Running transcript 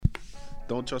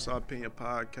Don't Trust Our Opinion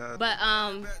podcast. But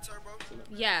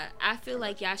yeah, I feel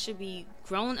like y'all should be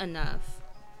grown enough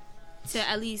to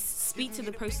at least speak to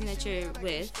the person that you're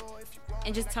with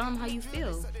and just tell them how you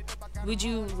feel. Would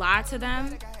you lie to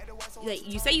them? Like,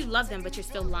 you say you love them, but you're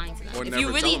still lying to them. Or if never you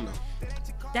really, tell them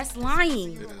that's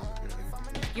lying. It is.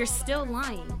 You're still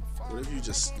lying. What if you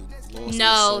just lost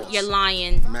No, the sauce? you're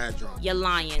lying. Mad drunk. You're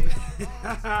lying.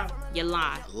 You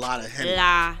lie. A lot of Henny.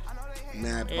 Lie.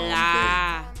 Mad Bombay.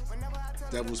 Lie.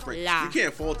 Devil Spring. Lie. You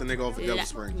can't fault the nigga off of Devil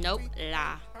Spring. Nope.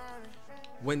 Lie.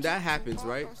 When that happens,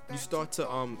 right, you start to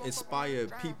inspire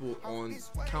people on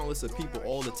countless of people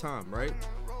all the time, right?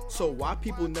 So why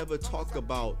people never talk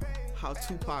about how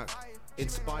Tupac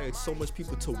inspired so much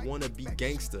people to want to be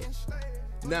gangster?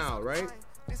 Now, right?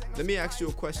 Let me ask you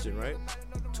a question, right?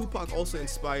 Tupac also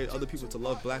inspired other people to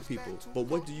love black people, but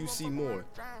what do you see more?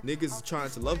 Niggas trying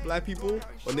to love black people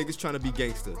or niggas trying to be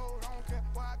gangster?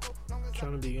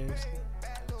 Trying to be gangster.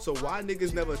 So why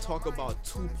niggas never talk about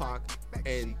Tupac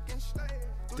and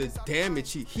the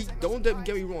damage he don't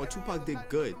get me wrong, Tupac did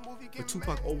good, but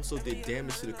Tupac also did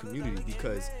damage to the community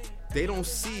because they don't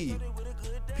see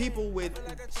people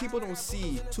don't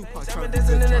see Tupac trying to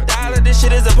do this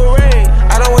shit is a parade.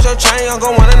 I don't want your chain, I'm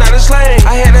gon' want another slave.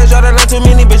 I had that Jordan on too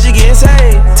many, but she getting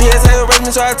saved. TSA arrested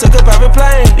me, so I took a private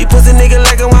plane. These pussy niggas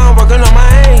like it while I'm working on my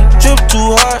aim. Drip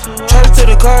too hard, try to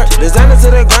the cart. Designer to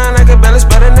the grind, I can barely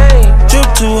spell a name. Drip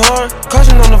too hard,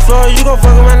 caution on the floor. You gon'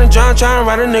 fuck around and drown, try and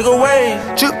ride a nigga way.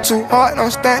 Drip too hard,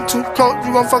 don't stand too close.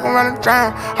 You gon' fuck around and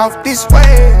drown. Off this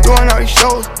way, doing all these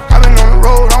shows. I been on the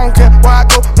road, I don't care where I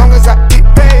go, long as I get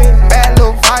paid. Bad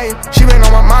little vibe, she been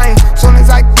on my mind. Soon as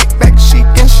I get back, she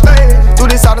can slay. Do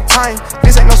this all the time,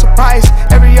 this ain't no surprise.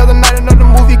 Every other night another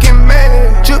movie get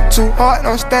made. Drip too hard,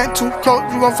 don't stand too close.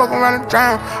 You gon' fuck around and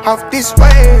drown. Off this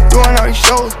way, doing all these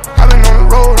shows. I been on the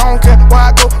road, I don't care where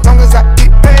I go, long as I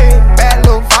get paid. Bad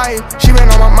little vibe, she been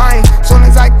on my mind. Soon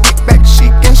as I get back,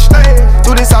 she can slay.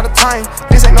 Do this all the time,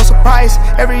 this ain't no surprise.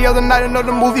 Every other night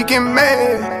another movie get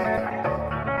made.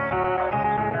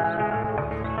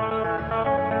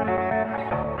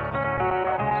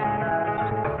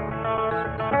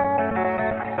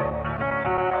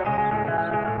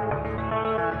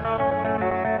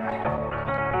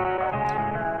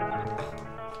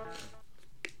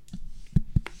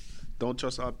 Don't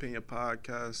Trust Our Opinion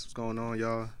podcast. What's going on,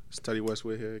 y'all? It's Teddy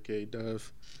Westwood here, aka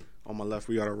Dev. On my left,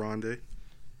 we got Aronde.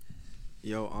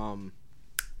 Yo,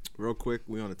 real quick,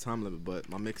 we on a time limit, but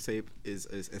my mixtape is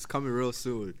coming real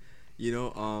soon. You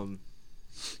know,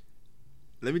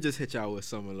 let me just hit y'all with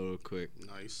something a little quick.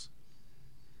 Nice.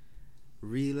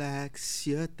 Relax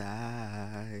your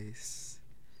thighs.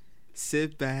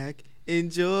 Sit back,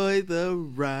 enjoy the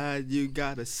ride. You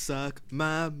gotta suck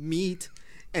my meat,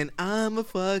 and I'ma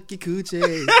fuck your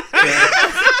coochie.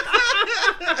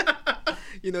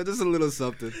 You know, just a little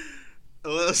something. A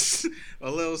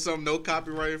little something, no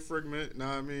copyright infringement.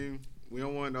 Nah, I mean, we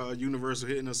don't want Universal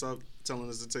hitting us up, telling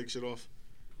us to take shit off.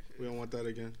 We don't want that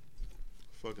again.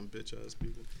 Fucking bitch ass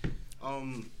people.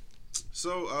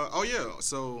 So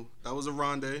that was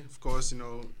Aronde, of course. You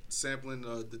know, sampling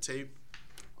the tape.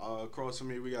 Across from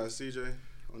me, we got CJ.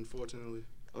 Unfortunately,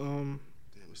 damn,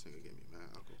 this nigga gave me mad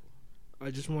alcohol. I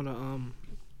just wanna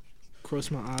cross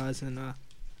my eyes and I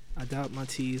dot my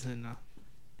T's and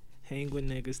hang with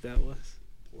niggas that was.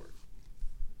 Word.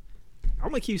 I'm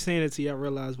gonna keep saying it till y'all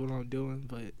realize what I'm doing,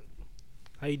 but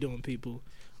how you doing, people?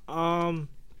 Yo,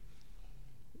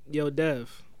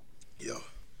 Dev. Yo.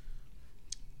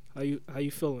 How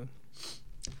you feeling?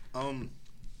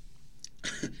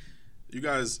 You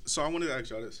guys, so I wanted to ask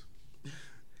y'all this.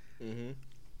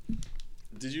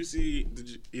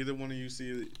 Did either one of you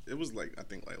see it was like, I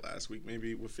think like last week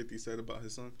maybe, what 50 said about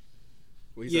his son?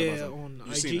 What he said Yeah, about his son? on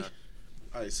You IG. seen that?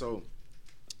 Alright, so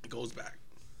it goes back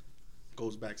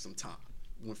some time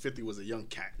when 50 was a young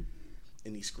cat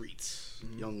in these streets,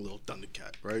 young little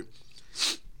Thundercat, right?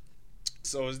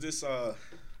 So it's this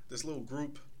little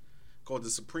group called the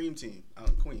Supreme Team out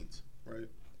in Queens, right?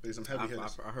 They some heavy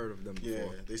hitters. I heard of them before.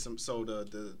 Yeah, they some. So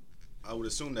the I would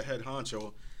assume the head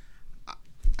honcho,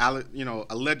 you know,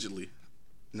 allegedly.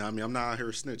 Now I mean, I'm not out here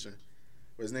snitching,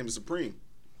 but his name is Supreme.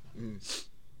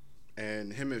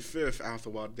 And him and Fifth, after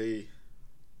a while, they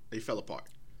fell apart.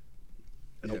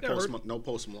 No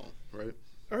Post Malone, right?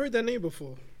 I heard that name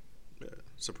before. Yeah,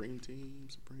 Supreme Team,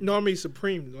 Supreme. No, I mean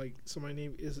Supreme. Like somebody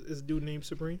named is dude named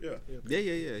Supreme. Yeah.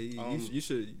 Yeah. You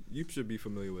should be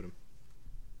familiar with him.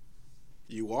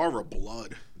 You are a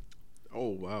blood. Oh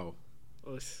wow.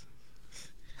 Now that's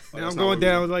I'm not going what we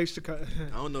down do. like Chicago.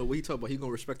 I don't know what he talking about. He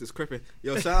gonna respect his crippin'.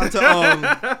 Yo, shout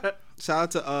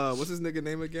out to what's his nigga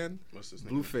name again? What's his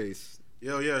name? Blueface.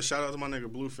 Yo, yeah, shout out to my nigga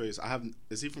Blueface.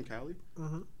 Is he from Cali?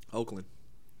 Oakland.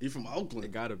 He from Oakland.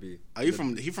 It gotta be. He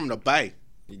from the Bay.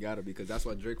 He gotta be, because that's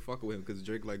why Drake fucking with him, because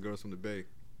Drake like girls from the Bay.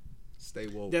 Stay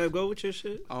woke. Dad, go with your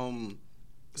shit.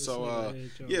 So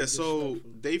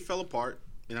they fell apart.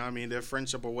 You know what I mean? Their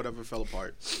friendship or whatever fell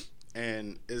apart.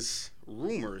 And it's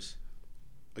rumors,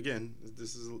 again,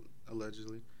 this is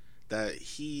allegedly, that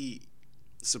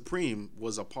Supreme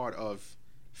was a part of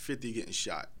 50 getting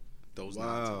shot those 9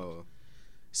 times.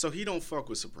 So he don't fuck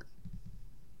with Supreme.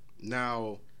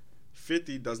 Now,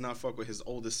 50 does not fuck with his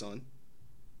oldest son.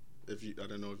 I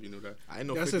don't know if you knew that. I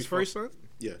know that's his first son?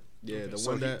 Yeah. Yeah, Okay. the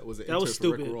So one that was an that intern was for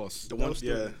Rick stupid. Ross. The one,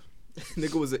 yeah.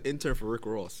 Nigga was an intern for Rick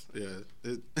Ross.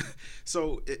 Yeah.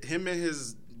 Him and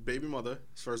his baby mother,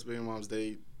 his first baby moms,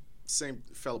 they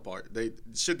fell apart.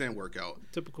 Shit didn't work out.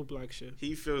 Typical black shit.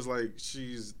 He feels like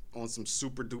she's on some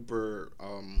super duper.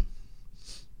 I'm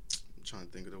trying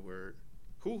to think of the word.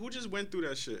 Who just went through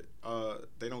that shit?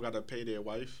 They don't gotta pay their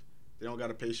wife. They don't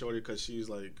gotta pay Shorty because she's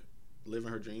like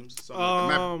living her dreams.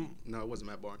 No, it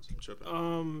wasn't Matt Barnes. I'm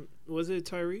tripping. Was it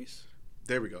Tyrese?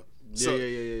 There we go.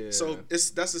 Yeah. So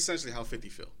that's essentially how 50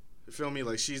 feel. You feel me?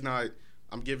 Like, she's not.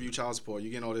 I'm giving you child support. You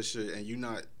getting all this shit, and you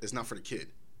not. It's not for the kid.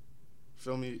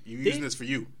 Feel me? You using this for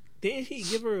you. Didn't he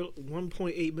give her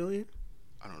 1.8 million?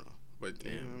 I don't know, but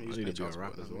Damn, he's I need to paying be a child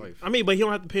support. rapper's wife. I mean, but he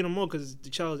don't have to pay no more because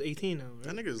the child is 18 now. Right?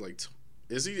 That nigga is like.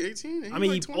 Is he 18? I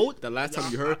mean, like he's old. The last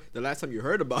time you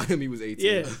heard about him, he was 18.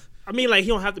 Yeah, I mean, like, he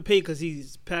don't have to pay because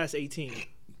he's past 18. I think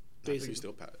Basically,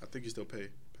 you still pay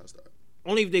past that.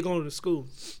 only if they go to school.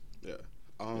 Yeah.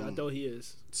 I know he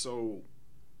is. So,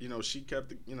 she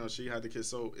kept. She had the kid.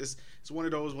 So it's one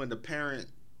of those when the parent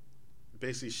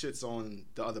basically shits on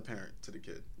the other parent to the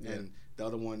kid, and the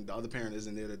other parent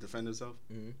isn't there to defend himself.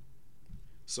 Mm-hmm.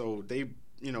 So they,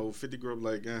 50 grew up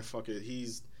like, fuck it.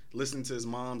 He's listening to his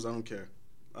moms. I don't care.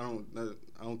 I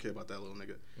don't care about that little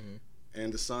nigga. Mm-hmm.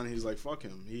 And the son, he's like, fuck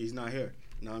him. He's not here.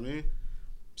 You know what I mean?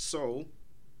 So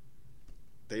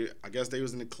I guess they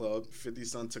was in the club.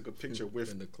 50's son took a picture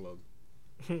with in the club.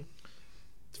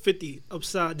 50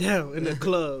 upside down in the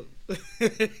club.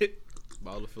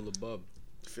 Bottle full of bub.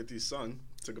 50's son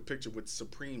took a picture with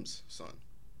Supreme's son.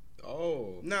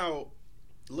 Oh. Now,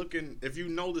 if you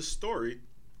know the story,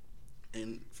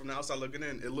 and from the outside looking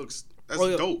in, that's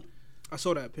dope. I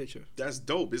saw that picture. That's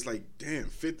dope. It's like, damn,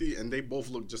 50, and they both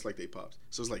look just like they pops.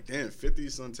 So it's like, damn,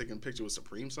 50's son taking a picture with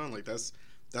Supreme's son. Like, that's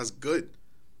good.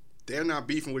 They're not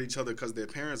beefing with each other because their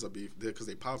parents are beefing, because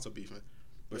their pops are beefing.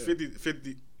 But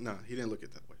 50, nah, he didn't look at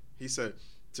it that way. He said,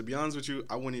 to be honest with you,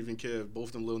 I wouldn't even care if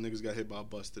both them little niggas got hit by a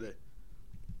bus today.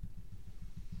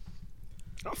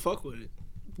 I fuck with it.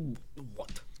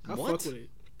 What? I fuck with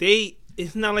it.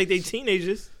 It's not like they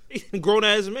teenagers. They grown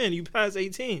ass men. You past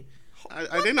 18.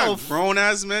 They're not grown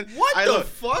ass men. What the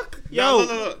fuck?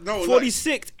 Yo, no,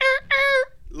 46.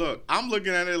 Look, I'm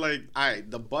looking at it like, all right,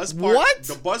 the bus part. What?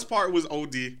 The bus part was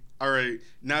OD. All right.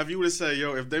 Now, if you would have said,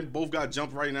 yo, if they both got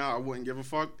jumped right now, I wouldn't give a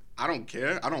fuck. I don't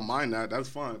care. I don't mind that. That's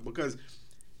fine. Because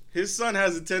his son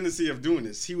has a tendency of doing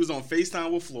this. He was on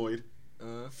FaceTime with Floyd.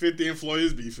 50 and Floyd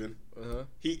is beefing.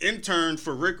 He interned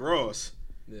for Rick Ross.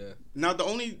 Yeah. Now,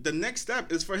 the next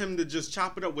step is for him to just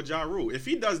chop it up with Ja Rule. If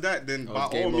he does that, then by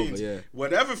all means,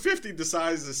 whatever 50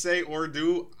 decides to say or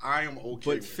do, I am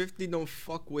okay But with. 50 don't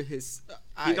fuck with his...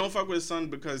 He don't fuck with his son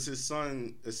because his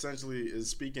son essentially is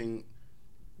speaking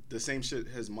the same shit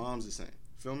his mom's is saying.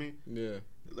 Feel me? Yeah.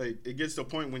 Like, it gets to a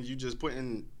point when you just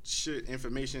putting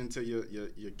information into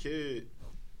your kid,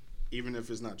 even if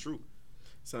it's not true.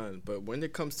 Son, but when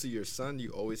it comes to your son, you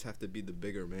always have to be the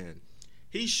bigger man.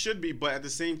 He should be, but at the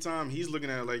same time, he's looking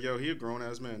at it like, yo, he a grown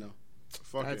ass man now.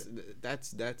 Fuck it.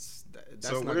 That's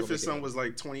so what if his son was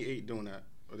like 28 doing that?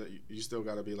 Or that you still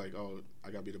gotta be like, oh,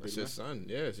 I gotta be the big It's man. your son.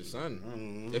 Yeah, it's your son.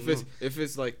 Mm-hmm. If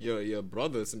it's like your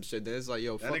brother or some shit, then it's like,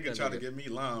 yo, that fuck nigga that try nigga. to get me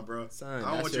lying, bro. Son,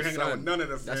 I don't want you hanging out with none of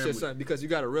the family. That's your son, because you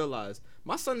gotta realize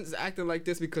my son is acting like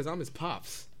this because I'm his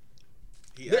pops.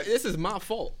 This is my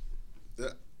fault.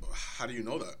 How do you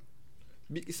know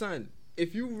that? Son,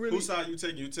 if you really... Whose side you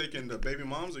taking? You taking the baby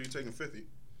moms or you taking 50?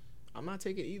 I'm not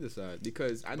taking either side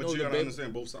because I know But you the gotta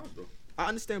understand both sides, though. I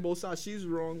understand both sides. She's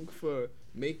wrong for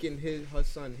making her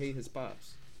son hate his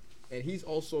pops. And he's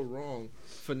also wrong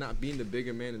for not being the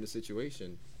bigger man in the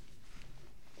situation.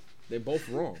 They're both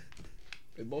wrong.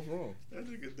 They're both wrong. That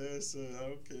nigga dad said, I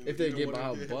don't care. If they get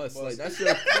by a bus, like that's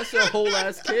your whole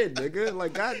ass kid, nigga.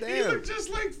 Like goddamn. He look just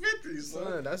like 50,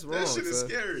 son. That's wrong. That shit is son.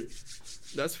 scary.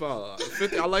 That's fine.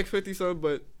 50. I like 50, son,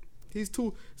 but he's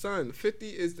too. Son, 50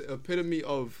 is the epitome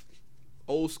of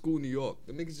old school New York.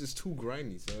 The niggas just too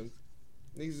grimy, son.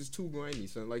 Niggas just too grimy,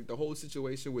 son. Like the whole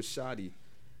situation with Shotty.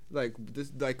 Like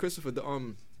this, like Christopher, the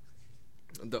Talk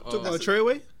about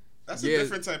Treyway. That's a Yeah.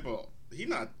 different type of. He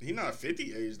not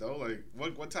 50 age though. Like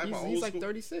what type of old he's like school?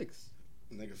 36.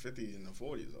 Nigga 50 in the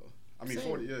 40s though. I mean Same.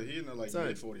 40. Yeah, he in the like Same.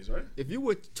 mid 40s, right? If you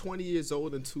were 20 years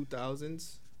old in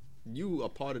 2000s, you a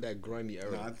part of that grimy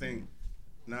era. Nah, I think.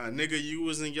 Nah, nigga, you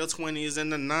was in your 20s in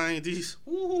the 90s.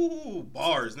 Ooh,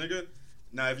 bars, nigga.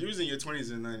 Now, if you was in your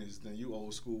 20s and 90s, then you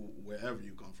old school wherever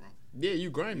you come from. Yeah, you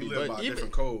grimy, You live but by a even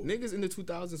different code. niggas in the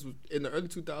 2000s, in the early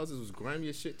 2000s, was grimy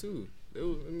as shit too.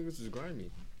 Niggas was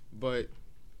grimy, but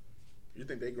You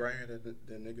think they grimier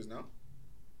than niggas now?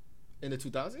 in the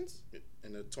 2000s,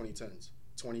 In the 2010s.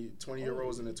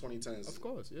 20-year-olds in the 2010s. of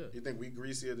course, yeah. You think we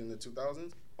greasier than the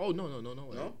 2000s? Oh no way,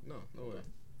 No? no way.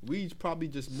 We probably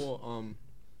just more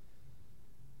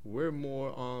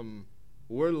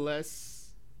we're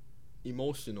less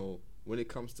emotional when it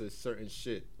comes to certain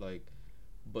shit, like,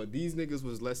 but these niggas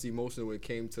was less emotional when it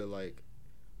came to like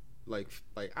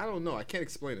I don't know, I can't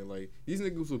explain it. Like, these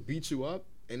niggas will beat you up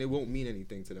and it won't mean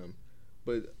anything to them,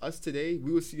 but us today,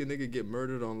 we would see a nigga get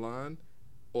murdered online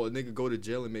or a nigga go to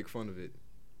jail and make fun of it.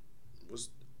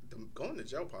 Going to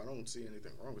jail part, I don't see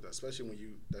anything wrong with that, especially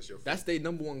when that's your That's their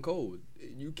number one code.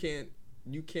 You can't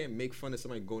make fun of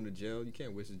somebody going to jail. You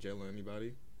can't wish jail on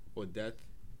anybody or death.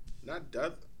 Not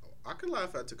death. I could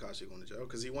laugh at Tekashi going to jail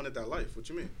because he wanted that life. What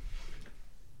you mean?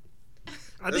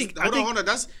 Hold on.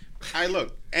 That's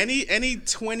look. Any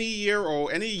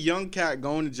 20-year-old, any young cat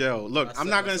going to jail. Look, I'm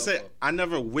not gonna say I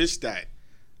never wish that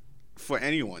for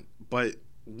anyone, but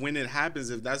when it happens,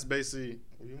 if that's basically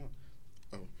what do you want?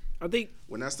 I think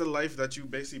When that's the life that you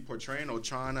basically portraying or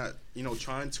trying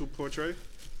to portray,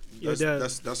 Yo, Dad,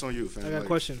 that's on you, fam. I got a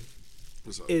question.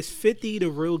 What's up? Is 50 the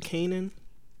real Kanan?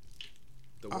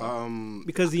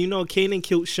 Because you know Kanan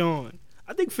killed Sean.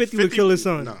 I think 50 would kill his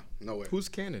son. Nah, no way. Who's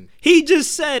Cannon? He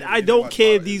just said, "I don't watch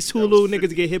care if Power. these That two was little 50.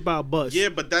 niggas get hit by a bus." Yeah,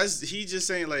 but he just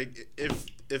saying like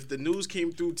if the news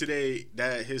came through today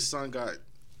that his son got,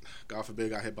 God forbid,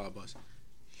 got hit by a bus,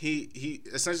 he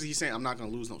essentially he's saying I'm not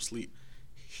gonna lose no sleep.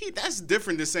 That's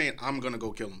different than saying I'm gonna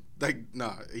go kill him. Like,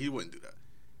 nah, he wouldn't do that.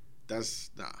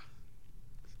 That's nah.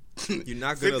 You're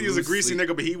not gonna 50 is a lose greasy sleep.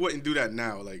 nigga, but he wouldn't do that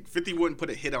now. Like 50 wouldn't put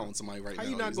a hit out on somebody right How now.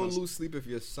 you not He's gonna lose sleep if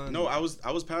your son? No, I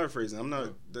was paraphrasing. I'm not.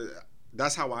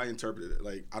 That's how I interpreted it.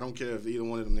 Like, I don't care if either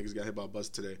one of them niggas got hit by a bus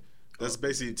today. That's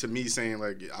basically to me saying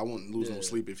like I wouldn't lose no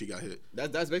sleep if he got hit.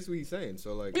 That's basically what he's saying.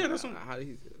 So like, Yeah, that's what- I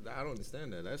don't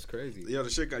understand that. That's crazy. Yeah, the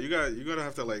shit got you gotta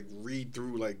have to like read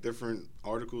through like different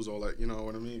articles or like, you know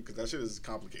what I mean, because that shit is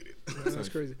complicated. That's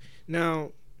crazy.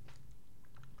 Now,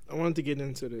 I wanted to get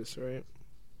into this, right?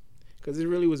 Because it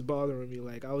really was bothering me.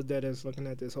 Like, I was dead ass looking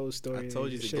at this whole story. I told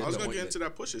and you to shit. I was Don't gonna get want into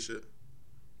that Pusha shit.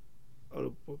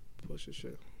 Oh, the Pusha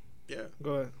shit. Yeah.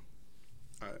 Go ahead.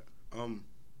 All right.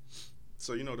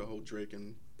 So you know the whole Drake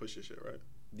and Pusha shit, right?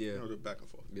 Yeah. You know the back and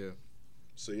forth. Yeah.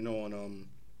 So you know on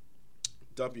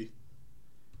Duppy,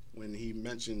 when he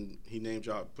name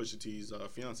dropped Pusha T's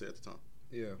fiance at the time.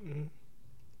 Yeah. Mm-hmm.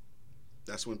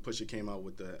 That's when Pusha came out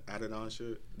with the added on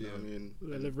shit. You know what I mean?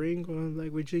 Let the ring on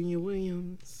like Virginia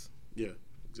Williams. Yeah,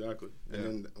 exactly. Yeah. And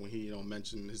then when he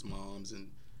mentioned his moms and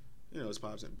his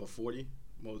pops and 40,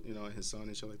 and his son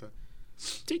and shit like that.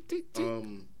 Tick, tick, tick.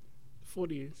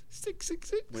 40 years.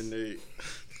 666. When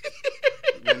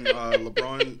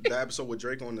LeBron, the episode with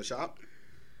Drake on the shop,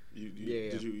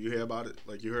 did you hear about it?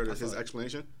 Like, you heard of his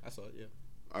explanation? I saw it. Yeah.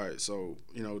 All right, so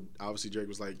obviously Drake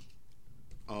was like,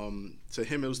 to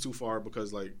him it was too far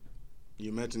because like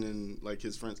you mentioning like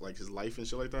his friends, like his life and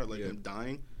shit like that, like him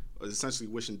dying, or essentially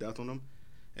wishing death on him,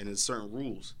 and there's certain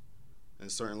rules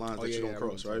and certain lines that you don't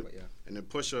cross, right? Yeah. And then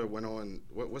Pusha went on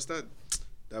what's that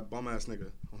bum ass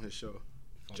nigga on his show,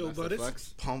 Joe Budden?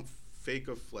 Pump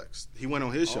Faker Flex. He went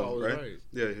on his show, right?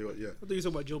 Yeah, yeah. I thought you were talking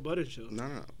about Joe Budden show. No,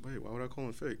 wait, why would I call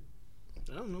him fake?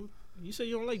 I don't know. You say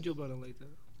you don't like Joe Budden like that.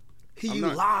 He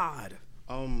not- lied.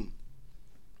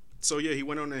 So yeah, he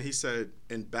went on and he said,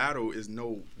 in battle is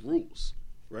no rules,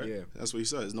 right? Yeah. That's what he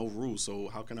said. There's no rules, so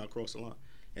how can I cross the line?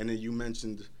 And then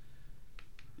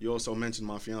you also mentioned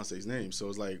my fiance's name, so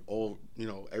it's like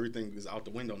everything is out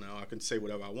the window now. I can say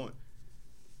whatever I want.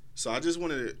 So I just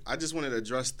wanted to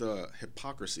address the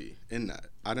hypocrisy in that.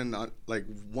 I didn't like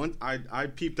I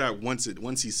peeped that once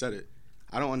he said it.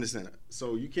 I don't understand it.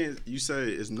 So you say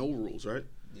it's no rules, right?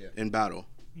 Yeah. In battle,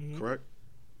 Mm-hmm. correct?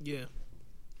 Yeah.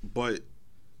 But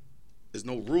there's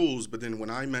no rules. But then when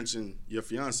I mention your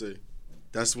fiance,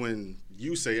 that's when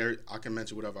you say I can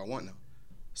mention whatever I want now.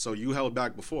 So you held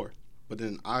back before, but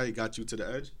then I got you to the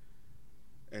edge,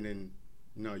 and then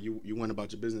you went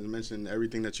about your business and mentioned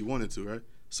everything that you wanted to, right?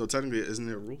 So technically, isn't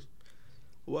there rules?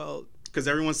 Well, because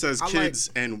everyone says I kids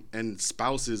and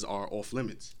spouses are off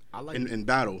limits. I like in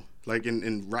battle, like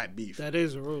in rap beef. That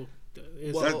is a rule.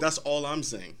 That's all I'm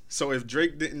saying. So if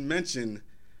Drake didn't mention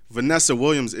Vanessa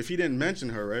Williams, if he didn't mention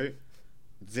her, right,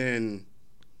 then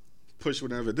Push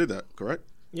would never did that, correct?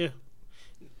 Yeah.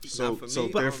 So for me, so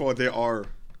therefore there are.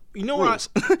 You know rules.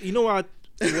 what? You know what?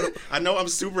 I know I'm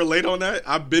super late on that.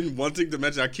 I've been wanting to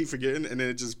mention. I keep forgetting, and then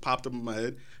it just popped up in my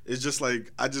head. It's just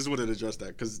like I just wanted to address that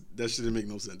because that shit didn't make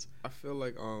no sense. I feel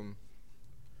like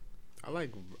I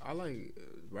like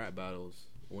rap battles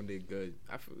when they're good.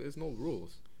 I feel there's no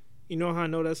rules. You know how I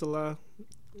know that's a lie?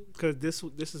 Because this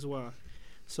is why.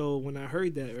 So when I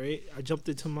heard that, right, I jumped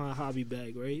into my hobby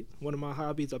bag, right? One of my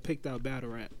hobbies, I picked out battle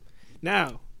rap.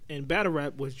 Now, in battle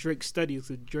rap was Drake's studies,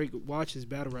 because Drake watches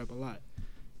battle rap a lot.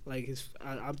 Like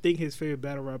I think his favorite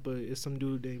battle rapper is some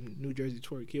dude named New Jersey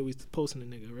Twerk. He always posting a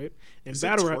nigga, right? And Is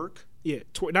battle it rap, twerk? yeah,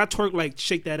 not twerk like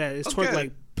shake that ass. It's twerk Okay.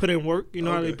 like put in work. You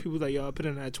know how Okay. people like y'all put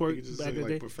in that You twerk could just back say in the like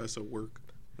day. Professor Work.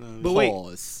 But wait,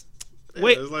 Pause.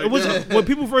 wait, it's like- it was yeah. when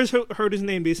people first heard his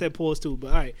name, they said pause too. But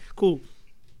all right, cool.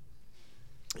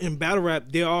 In battle rap,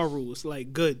 there are rules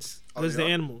like goods. Oh, Goods they the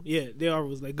are? animal. Yeah, there are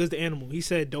rules like goods the animal. He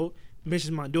said, "Don't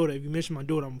mention my daughter. If you mention my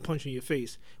daughter, I'm gonna punch you in your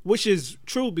face." Which is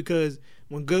true because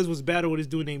when Goods was battling with this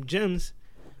dude named Gems,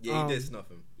 Yeah, he did snuff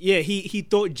him. yeah, he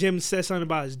thought Gems said something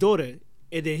about his daughter.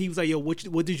 And then he was like, "Yo,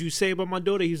 what did you say about my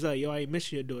daughter?" He was like, "Yo, I ain't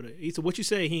mention your daughter." He said, "What you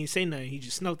say?" He ain't say nothing. He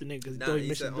just snuffed the nigga because he thought he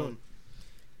mentioned his daughter.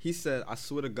 He said, "I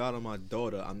swear to God on my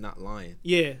daughter, I'm not lying."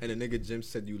 Yeah, And the nigga Jim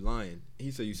said, "You lying?"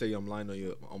 He said, "You say I'm lying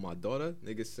on my daughter?"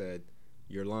 Nigga said,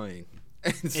 "You're lying."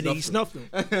 And then he snuffed him.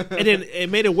 And then it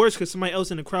made it worse because somebody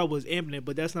else in the crowd was amping it,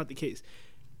 but that's not the case.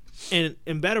 And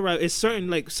in battle rap, it's certain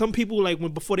like some people like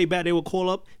when before they battle, they would call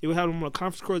up, they would have them on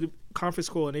a conference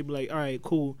call, and they'd be like, "All right,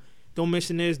 cool, don't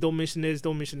mention this, don't mention this,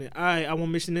 don't mention it. All right, I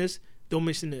won't mention this, don't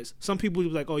mention this." Some people would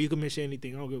be like, "Oh, you can mention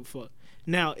anything, I don't give a fuck."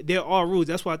 Now there are rules.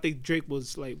 That's what I think Drake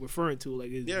was like referring to, like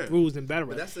his rules in battle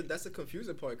But rap. that's the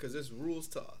confusing part because there's rules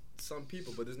to some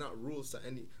people, but there's not rules to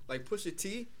any. Like Pusha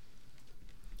T,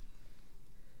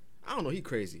 I don't know, he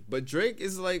crazy, but Drake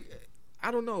is like,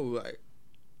 I don't know, like.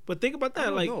 But think about I that,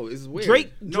 don't like know, it's weird.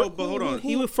 Drake. No, but hold on.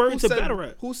 He referring to said, battle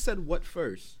rap. Who said what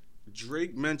first?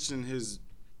 Drake mentioned his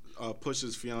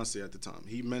Push's fiance at the time.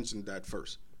 He mentioned that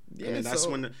first. Yeah, and that's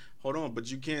so- when. Hold on, but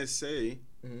you can't say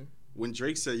when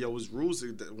Drake said, "Yo, his rules."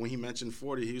 When he mentioned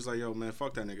 40, he was like, "Yo, man,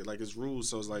 fuck that nigga." Like his rules.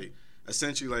 So it's like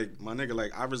essentially like my nigga,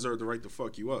 like I reserve the right to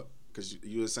fuck you up because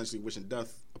you essentially wishing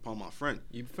death upon my friend.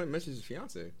 You mentioned his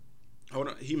fiance. Hold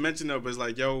on, he mentioned it, but it's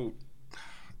like, yo,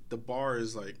 the bar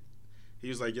is like. He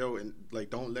was like, yo, and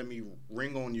like, don't let me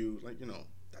ring on you, like, you know,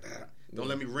 don't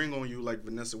let me ring on you like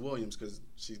Vanessa Williams because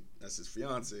that's his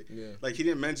fiance. Yeah. Like, he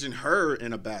didn't mention her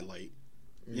in a bad light,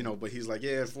 you know, but he's like,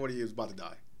 yeah, 40 is about to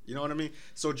die. You know what I mean?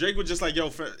 So Drake was just like, yo,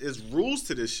 there's rules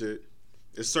to this shit.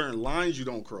 There's certain lines you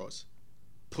don't cross.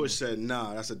 Push said,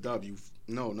 nah, that's a W.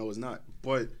 No, it's not.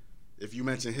 But if you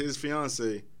mention his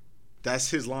fiance, that's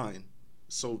his line.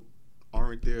 So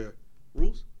aren't there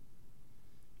rules?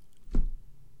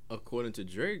 According to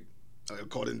Drake,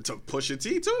 According to Pusha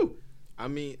T too. I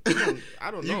mean,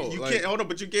 I don't You, know. you like, can't hold on,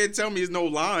 but you can't tell me there's no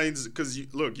lines because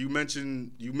you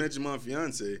mentioned my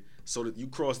fiance, so that you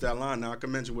cross that line. Now I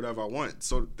can mention whatever I want.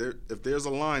 So if there's a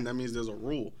line, that means there's a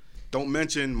rule. Don't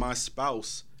mention my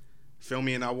spouse. Feel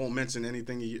me? And I won't mention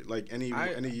anything like any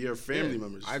of your family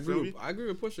members. I Feel agree. me? I agree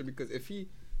with Pusha because if you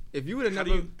would have How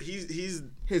never do he's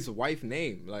his wife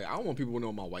name, like I don't want people to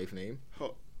know my wife name.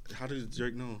 how does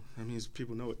Drake know? I mean,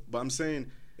 people know it, but I'm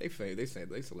saying. They say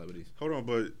they celebrities. Hold on,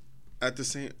 but at the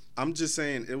same, I'm just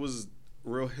saying it was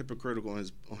real hypocritical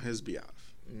on his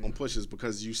behalf, on Push's,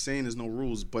 because you saying there's no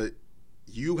rules, but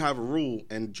you have a rule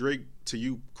and Drake to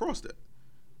you crossed it.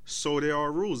 So there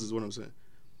are rules, is what I'm saying.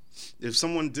 If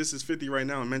someone disses 50 right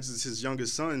now and mentions his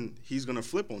youngest son, he's gonna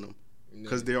flip on him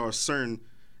because there are certain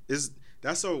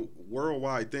that's a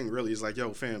worldwide thing. Really, it's like,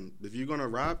 yo, fam, if you're gonna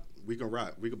rap, we can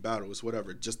rap, we can battle, it's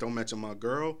whatever. Just don't mention my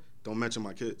girl, don't mention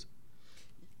my kids.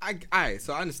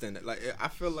 So I understand that. Like I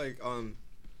feel like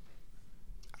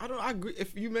I agree.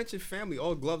 If you mention family,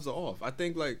 all gloves are off. I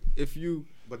think like if you.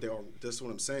 But they are. That's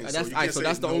what I'm saying. That's you can't so say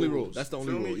that's the no only rule. rules. That's the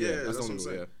only Feel me? rule. Yeah, that's what the I'm only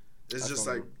saying. rule. Yeah. It's That's just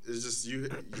the like only it's just you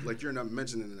like you're not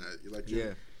mentioning that. You're like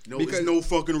Yeah. No, Because- it's no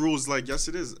fucking rules. Like yes,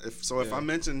 it is. If Yeah. I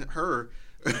mention her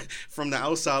from the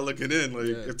outside looking in, like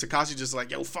Yeah. if Tekashi just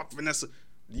like yo fuck Vanessa,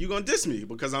 you gonna diss me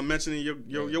because I'm mentioning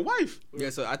your wife.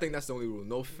 Yeah, so I think that's the only rule.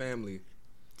 No family.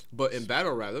 But in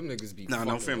battle rap, them niggas be Nah,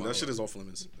 no fucking family. That wild. shit is off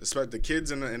limits. Especially the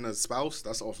kids and the spouse.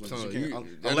 That's off limits. So You can't,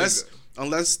 you- that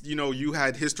unless you know you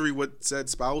had history with said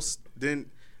spouse.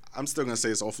 Then I'm still gonna say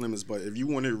it's off limits. But if you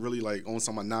want to really like own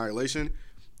some annihilation,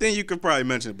 then you could probably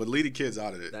mention it, but leave the kids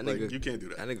out of it. That Like, nigga, you can't do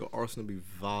that. That nigga Arsenal be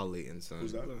violating, son.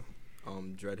 Who's that?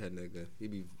 Dreadhead nigga. He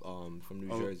be from New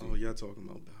Jersey. Oh, y'all talking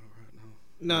about battle right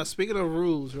now. Now, speaking of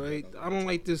rules, right? I don't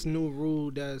like this new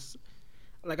rule that's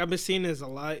like I've been seeing this a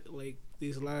lot, like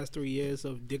these last 3 years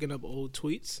of digging up old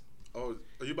tweets. Oh,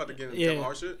 are you about to get into Yeah, Kevin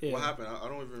Hart shit? yeah. What happened? I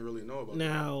don't even really know about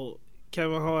Now,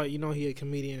 Kevin Hart, you know he a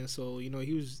comedian, so you know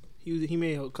he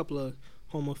made a couple of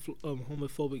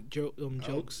homophobic that.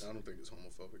 jokes. I don't think it's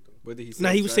homophobic though. What did he say? Now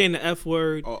he was exactly? saying the F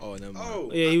word. Oh, never mind.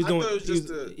 Oh, Yeah, he was I doing- thought it was he just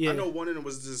was- I know one of them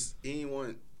was just he ain't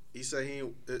want. He said he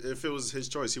ain't, if it was his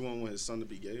choice, he wouldn't want his son to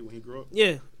be gay when he grew up.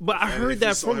 Yeah, but I And heard if that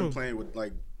you saw from him him. playing with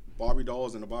like Barbie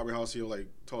dolls in the Barbie house. He'll like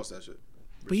toss that shit.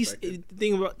 But he's Respect it. the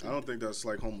thing about I don't think that's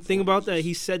like homophobic. thing about It's that. just-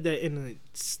 He said that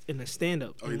in a stand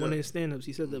up. Oh, he in one did? of his stand ups,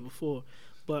 he said that before.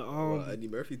 But Well, Eddie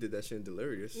Murphy did that shit in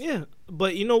Delirious. yeah.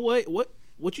 But you know what?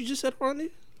 What you just said, Ronnie?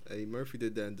 Eddie Murphy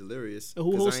did that in Delirious. And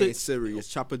who 'Cause I hosted- ain't serious.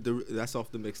 Chopper, that's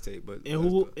off the mixtape. But And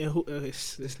who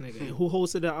this nigga? And who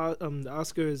hosted the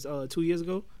Oscars 2 years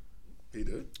ago? He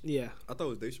did. Yeah, I thought it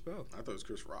was Dave Chappelle. I thought it was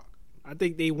Chris Rock. I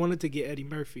think they wanted to get Eddie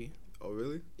Murphy. Oh,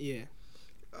 really? Yeah,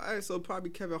 All right, so probably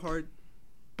Kevin Hart.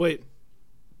 but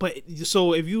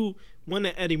so if you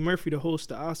wanted Eddie Murphy to host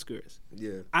the Oscars,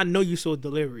 Yeah. I know you saw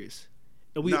Delirious,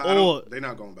 and we Nah, I all don't- they're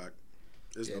not going back.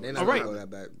 There's Yeah, no- they're it's not Alright. gonna go that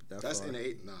back. That's far. in the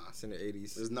eight. Nah, It's in the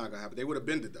 80s. it's not gonna happen. They would have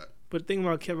been did that. But the thing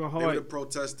about Kevin They would Hart, have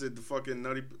protested the fucking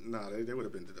nutty. Nah, they would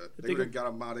have been did that. They think would have of-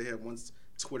 got him out of here once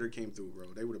Twitter came through,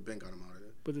 bro. They would have been got him out of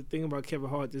there. but the thing about Kevin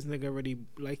Hart, this nigga already,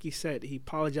 like he said, he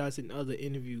apologized in other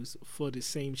interviews for the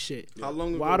same shit. How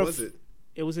long Why ago the was it?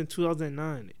 It was in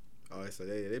 2009. Oh, so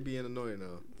they being annoying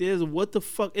now. There's what the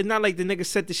fuck? It's not like the nigga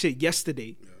said the shit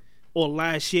yesterday Yeah. or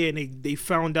last year, and they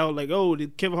found out like, oh, the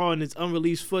Kevin Hart in his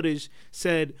unreleased footage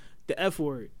said the F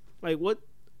word. Like what?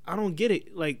 I don't get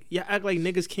it. Like y'all act like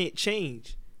niggas can't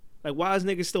change. Like why is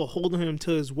niggas still holding him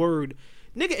to his word?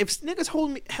 Nigga, if niggas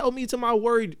held me to my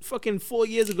word fucking 4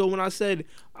 years ago when I said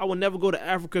I would never go to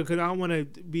Africa because I want to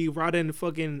be riding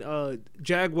fucking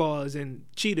Jaguars and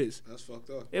cheetahs. That's fucked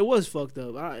up. It was fucked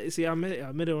up. I admit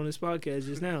it on this podcast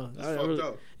just now. That's fucked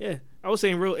up. Yeah, I was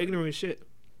saying real ignorant shit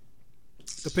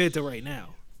compared to right now.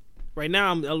 Right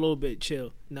now I'm a little bit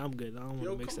chill. Now I'm good. I don't want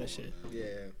Yo, to mix come that on, shit. man.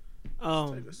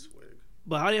 Yeah. Take a swig.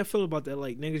 But how do y'all feel about that?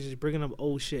 Like niggas just bringing up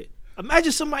old shit.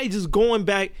 Imagine somebody just going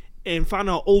back and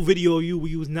finding an old video of you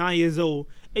when you was 9 years old,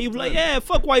 and you be like, "Yeah,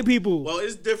 fuck white people." Well,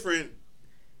 it's different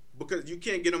because you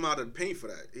can't get him out of the paint for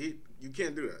that. You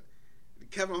can't do that.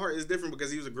 Kevin Hart is different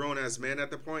because he was a grown ass man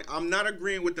at the point. I'm not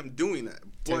agreeing with them doing that,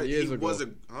 10 but years he ago. was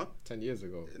 10 years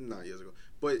ago. not years ago.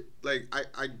 But like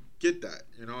I get that.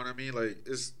 You know what I mean? Like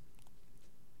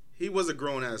he was a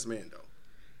grown ass man though,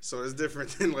 so it's different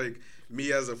than like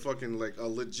me as a fucking like a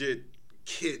legit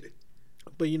kid.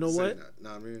 But you know saying what? That. Know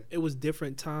what I mean? It was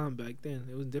different time back then.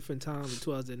 It was different time in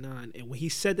 2009. And when he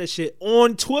said that shit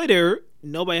on Twitter,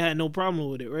 nobody had no problem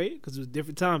with it, right? Because it was a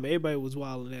different time. Everybody was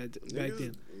wilding at back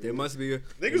then. There must be a.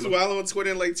 Niggas wild on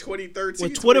Twitter in like 2013.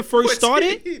 When Twitter first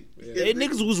 2014. started, they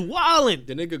niggas was wilding.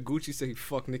 The nigga Gucci said he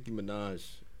fucked Nicki Minaj.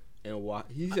 And why?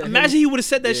 He said Imagine he would have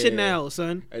said that shit Yeah. now,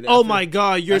 son. And Oh that's my what-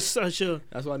 God, you're that's- such a.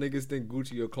 That's why niggas think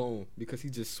Gucci a clone because he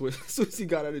just switched. As soon as he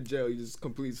got out of jail, he just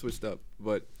completely switched up.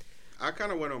 But I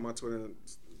kind of went on my Twitter and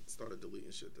started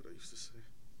deleting shit that I used to say.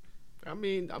 I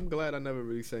mean, I'm glad I never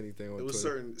really said anything on It was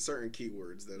Twitter. certain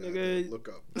keywords that I had Nigga, to look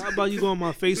up. How about you go on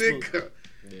my Facebook? Nigga.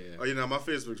 Yeah. Oh, you know, my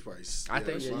Facebook's probably. I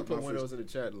think you my put one of Facebook- those in the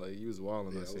chat like you was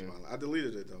wilding Yeah, us it was here. mine. I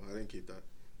deleted it though. I didn't keep that.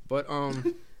 But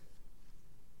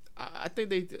I think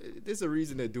there's a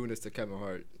reason they're doing this to Kevin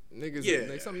Hart. Niggas, Yeah.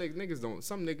 like, some niggas don't.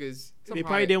 Some niggas. Some They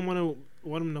probably didn't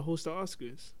want him to host the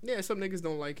Oscars. Yeah, some niggas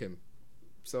don't like him.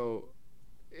 So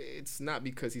it's not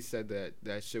because he said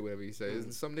that shit whatever he said.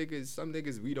 It's Some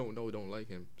niggas we don't know don't like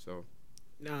him. So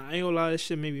Nah, I ain't gonna lie, that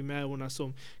shit made me mad when I saw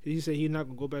him. He said he's not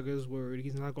gonna go back at his word.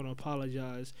 He's not gonna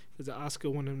apologize because the Oscar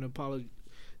wanted him to apologize.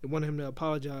 They wanted him to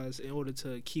apologize in order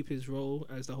to keep his role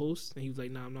as the host, and he was like,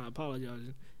 "Nah, I'm not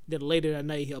apologizing." Then later that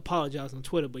night, he apologized on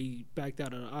Twitter, but he backed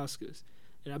out of the Oscars,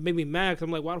 and that made me mad because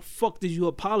I'm like, "Why the fuck did you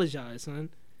apologize, son?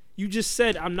 You just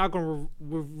said I'm not gonna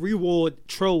reward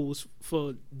trolls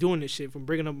for doing this shit, from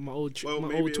bringing up my old Well, my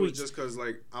maybe old it was tweets." just because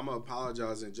like I'm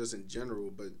apologizing just in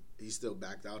general, but he still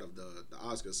backed out of the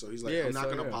Oscars. So he's like, Yeah, I'm not so,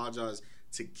 gonna yeah. apologize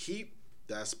to keep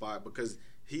that spot because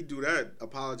he do that,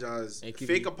 apologize, And keep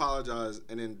fake it- apologize,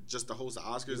 and then just to host the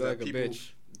Oscars He's that like a people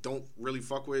bitch. don't really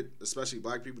fuck with, especially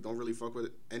black people don't really fuck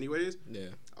with anyways. yeah.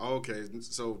 Okay,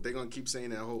 so they're gonna keep saying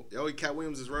that whole Cat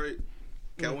Williams is right.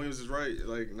 Cat Williams is right.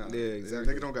 Like, nah. Yeah,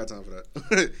 exactly. Nigga don't got time for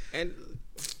that. And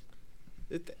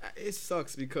it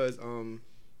sucks because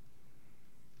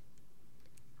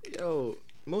yo,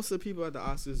 most of the people at the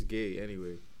Oscars gay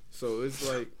anyway. So it's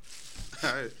like,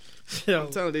 Alright. Yo,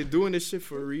 I'm telling you, they're doing this shit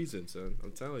for a reason, son.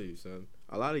 I'm telling you, son.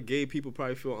 A lot of gay people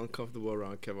probably feel uncomfortable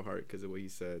around Kevin Hart because of what he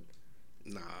said.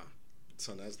 Nah.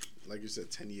 Son, that's like you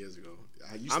said 10 years ago.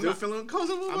 Are you I'm still not- feeling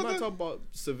uncomfortable I'm about not that? talking about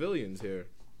civilians here.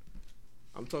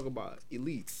 I'm talking about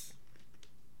elites.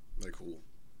 Like who?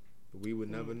 We would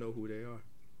never know who they are.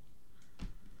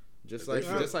 Just That's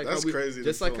like that's how we, crazy to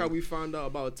just like feel. how we found out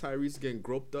about Tyrese getting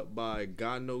groped up by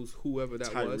God knows whoever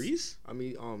that was. Tyrese? I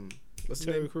mean, what's his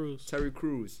Terry name? Crews. Terry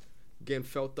Crews getting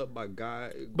felt up by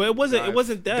guy. But it wasn't. Guy- It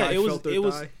wasn't that. Guy It was. Felter It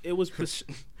was. thigh. It was.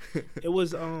 It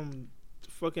was.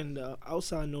 Fucking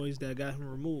outside noise that got him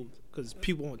removed because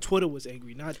people on Twitter was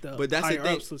angry, not the But that's the higher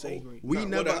thing. ups was angry. We Nah,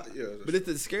 never. what I- yeah, that's but it's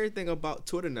the scary thing about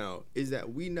Twitter now is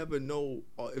that we never know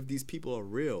if these people are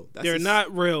real. That's They're the-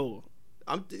 not real.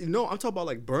 I'm talking about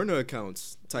like burner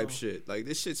accounts type shit. Like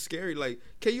this shit's scary. Like,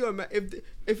 can you imagine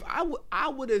if I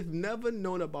would have never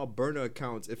known about burner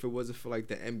accounts if it wasn't for like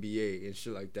the NBA and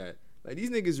shit like that. Like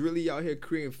these niggas really out here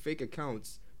creating fake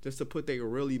accounts just to put their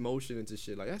real emotion into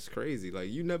shit. Like that's crazy. Like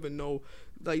you never know.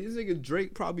 Like this nigga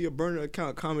Drake probably a burner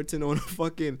account commenting on a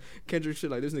fucking Kendrick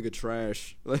shit. Like this nigga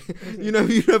trash. Like you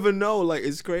never know. Like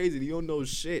it's crazy. You don't know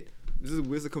shit.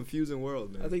 It's a confusing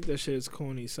world, man. I think that shit is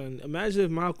corny, son. Imagine if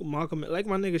Malcolm, like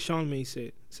my nigga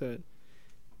Charlamagne said.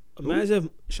 Imagine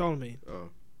if Charlamagne, Oh.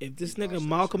 if this nigga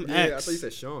Malcolm Yeah, X. I thought you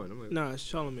said Sean. I'm like, Nah, it's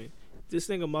Charlamagne. This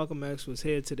nigga Malcolm X was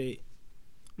here today.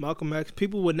 Malcolm X,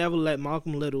 people would never let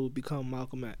Malcolm Little become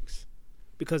Malcolm X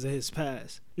because of his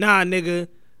past. Nah, nigga,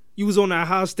 you was on that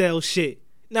hostile shit.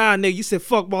 Nah, nigga, you said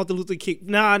fuck Martin Luther King.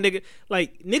 Nah, nigga,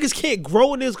 like niggas can't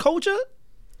grow in this culture.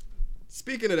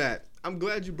 Speaking of that, I'm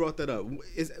glad you brought that up.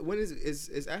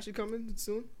 Is Ashley coming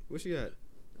soon? Where she at?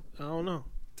 I don't know.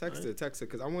 Text her,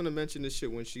 because I want to mention this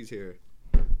shit when she's here.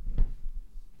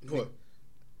 What?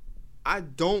 I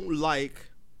don't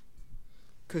like,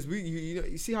 cause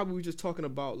you see how we were just talking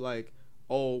about like,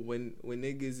 oh when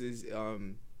niggas is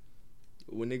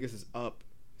up,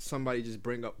 somebody just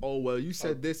bring up, oh well you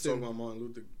said this Talking and about Martin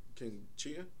Luther King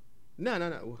cheating?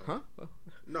 no, huh?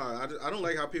 No, I don't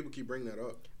like how people keep bringing that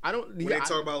up. I don't. When they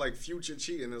talk about like Future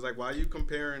cheating, it's like, why are you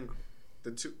comparing the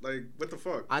two? Like, what the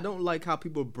fuck? I don't like how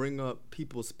people bring up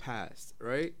people's past,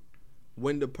 right?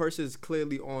 When the person is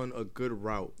clearly on a good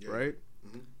route, right?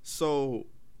 Mm-hmm. So,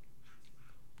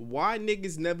 why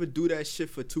niggas never do that shit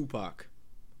for Tupac?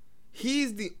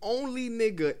 He's the only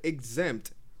nigga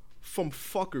exempt from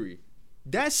fuckery.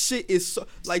 That shit is so,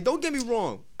 like, don't get me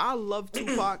wrong. I love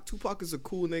Tupac. Tupac is a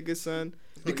cool nigga, son.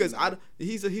 Because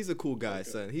he's a cool guy,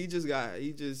 son. He was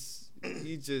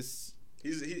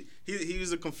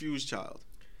a confused child.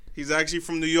 He's actually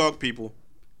from New York, people.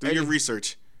 Do your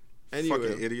research. Anyway,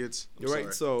 Fucking idiots. I'm you're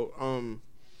right. sorry. So,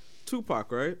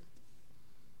 Tupac, right?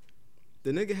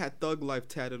 The nigga had Thug Life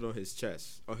tatted on his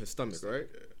chest, or his stomach, right?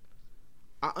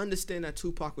 I understand that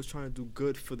Tupac was trying to do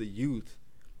good for the youth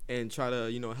and try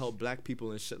to, help black people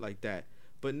and shit like that.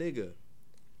 But nigga,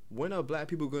 when are black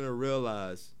people gonna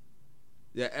realize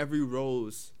that every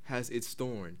rose has its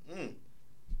thorn?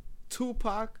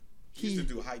 Tupac, He used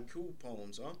to do haiku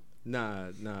poems, huh? Nah.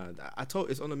 I told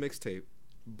it's on the mixtape,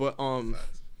 but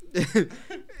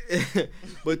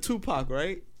but Tupac,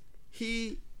 right?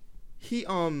 He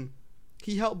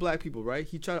helped black people, right?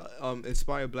 He tried to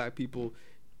inspire black people.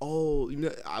 Oh,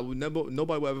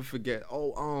 nobody will ever forget.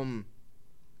 Oh,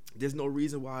 there's no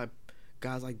reason why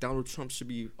guys like Donald Trump should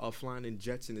be flying in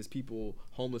jets and there's people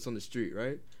homeless on the street,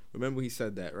 right? Remember he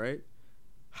said that, right?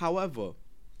 However,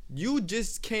 you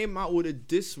just came out with a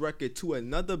diss record to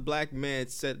another black man,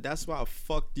 said that's why I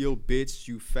fucked your bitch,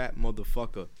 you fat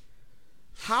motherfucker.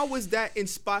 How is that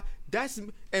inspired?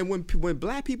 And when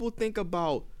black people think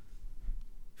about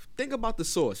the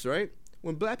source, right?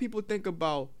 When black people think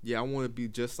about, yeah, I want to be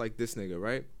just like this nigga,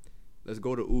 right? Let's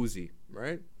go to Uzi,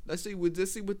 right? Let's see what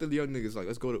the young niggas like.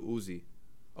 Let's go to Uzi.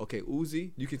 Okay,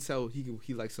 Uzi, you can tell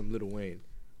he likes some Lil Wayne.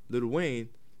 Lil Wayne,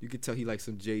 you can tell he likes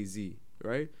some Jay-Z,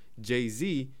 right?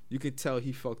 Jay-Z, you can tell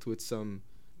he fucked with some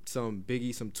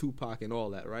Biggie, some Tupac and all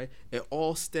that, right? It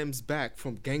all stems back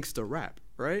from gangster rap,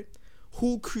 right?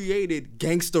 Who created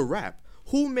gangster rap?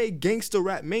 Who made gangster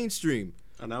rap mainstream?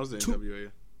 And that was the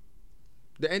NWA.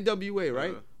 The NWA,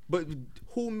 right? But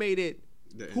who made it?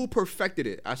 Who perfected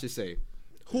it, I should say?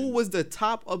 Who was the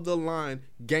top of the line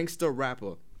gangster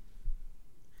rapper?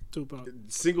 Tupac.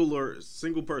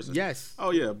 Single person. Yes.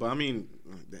 Oh yeah, but I mean,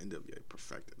 the NWA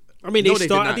perfected that. I mean, No, I think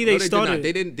they did started. not.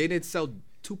 They didn't sell.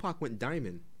 Tupac went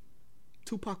diamond.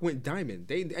 The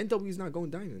NWA's not going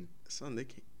diamond. Son, they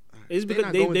can't. It's They're because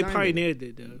not they going diamond. pioneered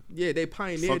it, though. Yeah, they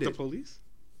pioneered Fuck it. the police.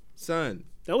 Son,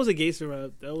 That was a gangster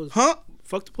rap. That was Huh?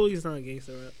 Fuck the police. Is not a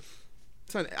gangster rap.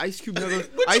 son, Ice Cube never.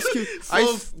 What Ice you-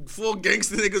 Cube. full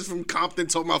gangster niggas from Compton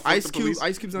talking about fuck Ice the Cube. police.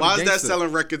 Ice Cube's not Why a is that gangster.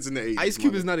 selling records in the 80s? Ice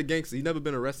Cube man? is not a gangster. He never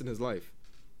been arrested in his life.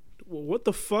 Well, what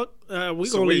the fuck? We So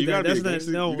gonna wait, leave you that. gotta be That's a not.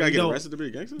 gangster? No, You gotta you get don't. arrested to be a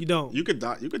gangster? You don't. You could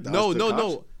die. You could die. No, to the cops.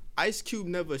 no. Ice Cube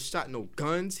never shot no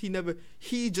guns.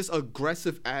 He just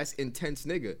aggressive ass intense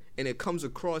nigga, and it comes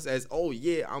across as, oh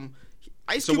yeah, I'm.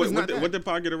 Ice So Cube is not what that. did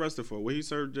Pac get arrested for? What he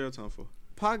served jail time for?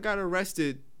 Pac got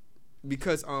arrested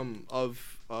because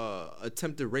of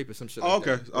attempted rape or some shit. Oh, like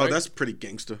okay. that, Oh, right? that's pretty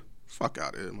gangster. Fuck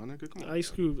out of here, my nigga. Come on. Ice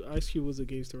Cube was a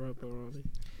gangster rapper. Ronnie.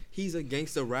 He's a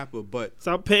gangster rapper, but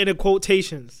Stop putting the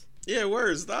quotations. Yeah,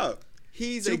 word. Stop.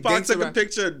 he's a Tupac gangster took a rapper.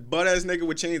 picture, butt ass nigga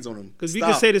with chains on him. Because we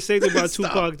can say the same thing about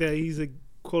Stop. Tupac, that he's a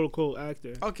quote unquote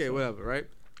actor. Okay, whatever, right?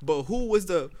 But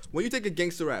when you think of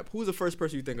gangster rap, who's the first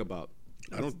person you think about?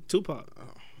 I don't. Tupac.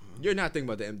 You're not thinking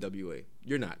about the MWA.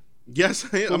 You're not. Yes,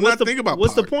 I am. But I'm what's not the- thinking about.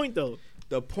 What's the Pac. point though?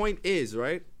 The point is,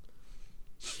 right?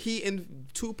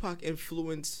 Tupac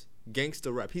influenced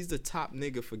gangster rap. He's the top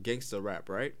nigga for gangster rap,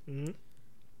 right? Mhm.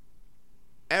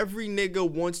 Every nigga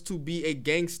wants to be a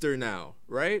gangster now,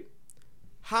 right?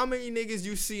 How many niggas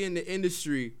you see in the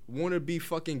industry want to be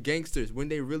fucking gangsters when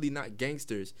they really not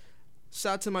gangsters?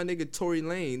 Shout out to my nigga Tory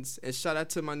Lanez and shout out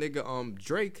to my nigga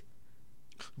Drake.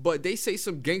 But they say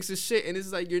some gangster shit and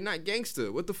it's like, you're not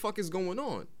gangster. What the fuck is going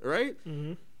on, right?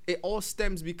 Mhm. It all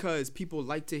stems because people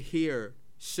like to hear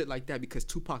shit like that because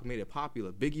Tupac made it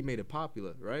popular. Biggie made it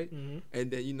popular, right? Mhm.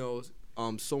 And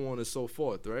then, so on and so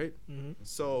forth, right? Mhm.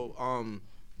 So,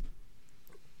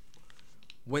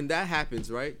 when that happens,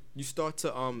 right, you start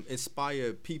to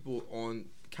inspire people on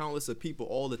countless of people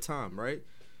all the time, right?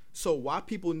 So why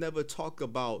people never talk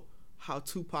about how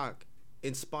Tupac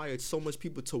inspired so much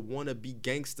people to want to be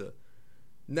gangster?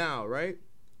 Now, right?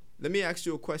 Let me ask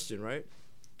you a question, right?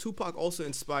 Tupac also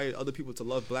inspired other people to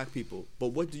love black people, but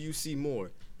what do you see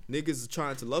more? Niggas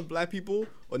trying to love black people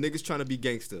or niggas trying to be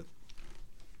gangster?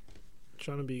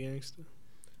 Trying to be gangster.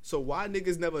 So why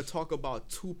niggas never talk about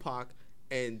Tupac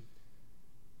and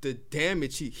the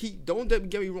damage he don't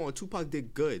get me wrong, Tupac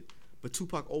did good, but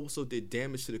Tupac also did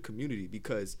damage to the community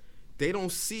because they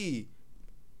don't see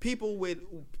people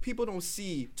don't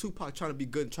see Tupac trying to be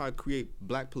good and try to create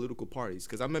black political parties.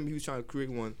 Because I remember he was trying to create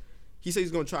one. He said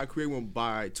he's gonna try to create one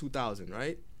by 2000,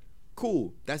 right?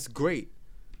 Cool, that's great,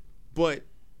 but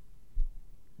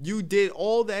you did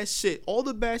all that shit, all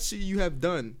the bad shit you have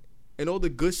done, and all the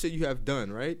good shit you have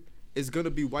done, right? Is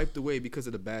gonna be wiped away because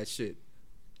of the bad shit.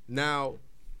 Now,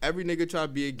 every nigga try to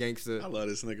be a gangster. I love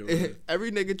this nigga. Man.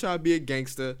 Every nigga try to be a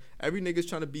gangster. Every nigga's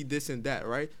trying to be this and that,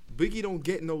 right? Biggie don't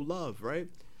get no love, right?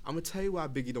 I'm gonna tell you why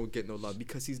Biggie don't get no love.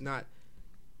 Because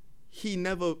he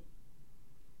never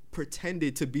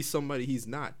pretended to be somebody he's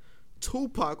not.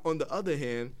 Tupac, on the other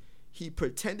hand, he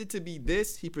pretended to be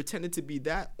this, he pretended to be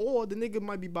that, or the nigga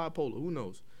might be bipolar, who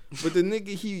knows? But the nigga,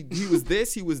 he was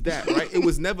this, he was that, right? It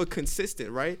was never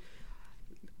consistent, right?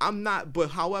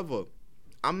 However,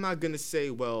 I'm not gonna say,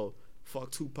 well,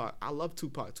 fuck Tupac. I love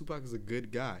Tupac. Tupac is a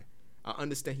good guy. I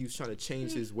understand he was trying to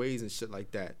change his ways and shit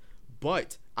like that.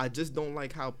 But I just don't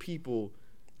like how people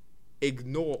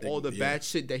ignore all the bad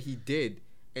shit that he did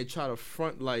and try to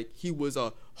front like he was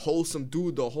a wholesome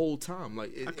dude the whole time.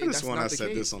 Like I could have sworn I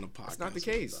said this on the podcast. That's not the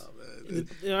case.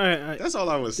 All right. That's all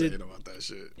I was saying about that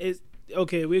shit. It's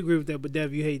okay. We agree with that, but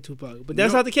Dev, you hate Tupac. But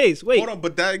that's No. not the case. Wait. Hold on,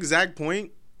 but that exact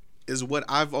point is what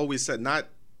I've always said. Not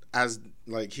as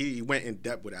like he went in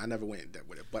depth with it. I never went in depth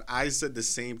with it, but I said the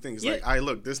same thing. It's like,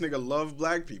 look, this nigga love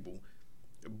black people,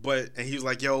 and he was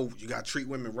like, yo, you gotta treat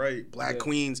women right, black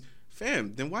queens.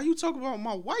 Fam, then why you talk about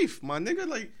my wife, my nigga?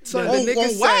 Like, So on, the nigga on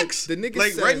said- wax. the nigga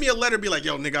like, said- write me a letter, be like,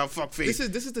 yo, nigga, I fuck face.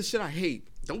 This is the shit I hate.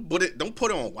 Don't put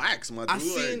it on wax, my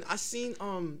dude.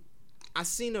 I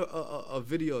seen a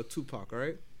video of Tupac,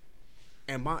 right?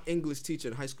 And my English teacher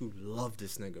in high school loved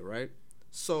this nigga, right?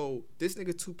 So this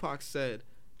nigga Tupac said,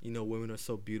 women are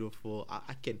so beautiful.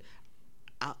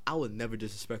 I would never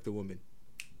disrespect a woman.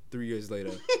 3 years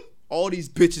later, all these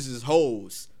bitches is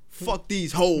hoes. Fuck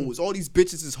these hoes. All these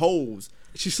bitches is hoes.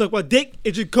 She sucked my dick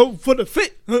and she come for the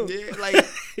fit. Yeah, like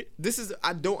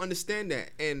I don't understand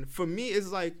that. And for me, it's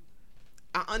like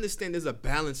I understand there's a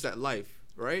balance at life,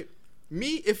 right?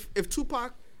 Me, if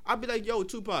Tupac, I'd be like, yo,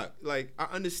 Tupac, like I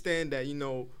understand that,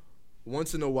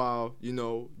 once in a while, you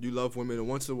love women, and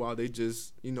once in a while they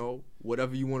just,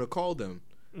 whatever you want to call them.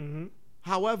 Mm-hmm.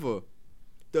 However,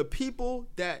 the people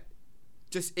that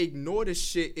just ignore this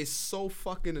shit is so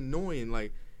fucking annoying.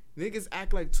 Like, niggas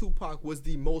act like Tupac was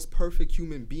the most perfect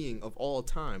human being of all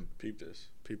time. Peep this.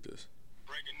 Breaking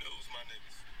news, my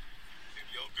niggas.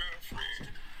 If your girlfriend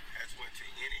has went went to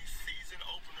any season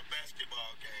opener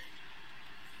basketball game,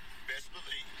 best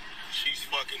believe she's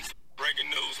fucking breaking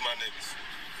news, my niggas.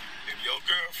 If your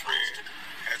girlfriend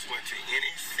has went to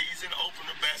any season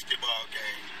opener basketball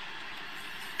game,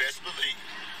 best believe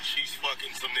she's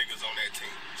fucking some niggas on that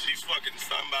team. She's fucking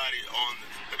somebody on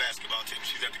the basketball team.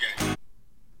 She's at the game.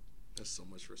 That's so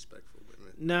much respect for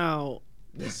women. Now,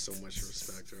 That's so much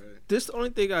respect, right? this the only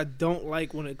thing I don't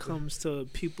like when it comes to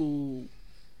people.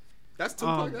 That's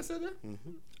Tupac that said that.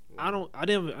 I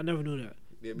never knew that.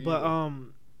 Yeah, me But neither.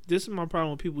 this is my problem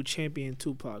when people champion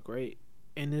Tupac, right?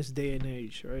 In this day and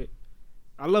age, right?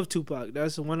 I love Tupac.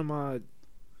 That's one of my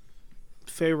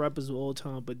favorite rappers of all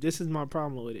time. But this is my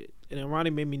problem with it. And Ronnie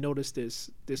made me notice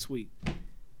this week.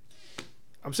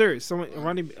 I'm serious.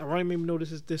 Ronnie made me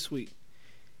notice this week.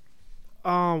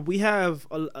 We have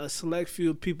a select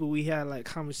few people we had like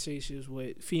conversations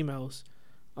with females.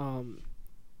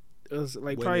 It was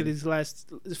like probably these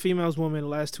females, women, the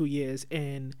last 2 years,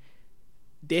 and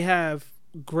they have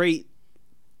great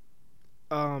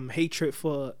hatred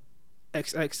for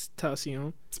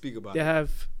XXXTentacion. Speak about They it.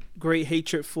 have great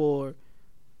hatred for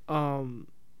who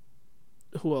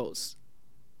else?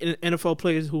 NFL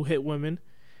players who hit women.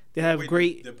 They have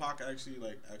great. Did Pac actually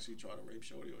try to rape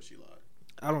Shorty, or she lied?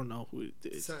 I don't know who it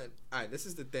is. Son, all right, this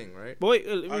is the thing, right? But wait,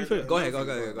 let me Alright, finish. Go ahead.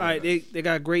 All right, they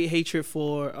got great hatred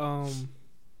for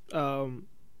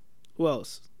who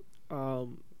else?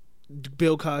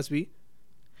 Bill Cosby.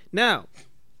 Now,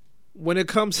 when it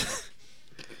comes,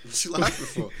 She lied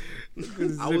before.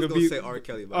 I was gonna say R.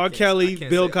 Kelly. But R. I can't- Kelly, I can't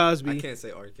Bill say- Cosby. I can't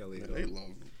say R. Kelly. Though. They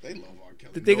love R.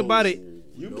 Kelly. the thing about it,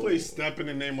 You play Step in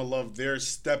the Name of Love, they're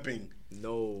stepping.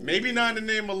 No. Maybe not in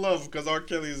the name of love, because R.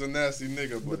 Kelly is a nasty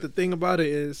nigga, but the but thing about it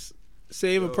is,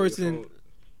 say if a person,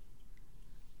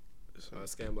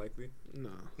 Scam likely. no.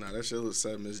 nah, that shit was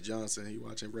said Miss Johnson. He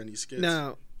watching Rennie skits.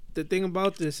 Now, the thing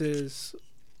about this is,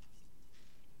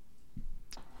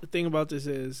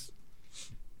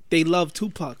 they love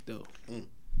Tupac though. Mm.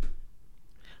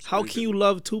 How can you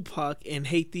love Tupac and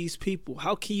hate these people?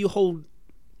 How can you hold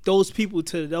those people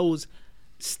to those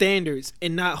standards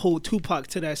and not hold Tupac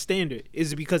to that standard?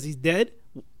 Is it because he's dead?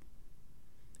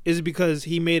 Is it because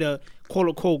he made a quote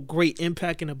unquote great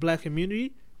impact in the black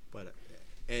community? But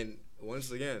and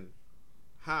once again,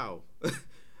 how,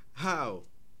 how,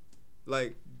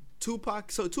 like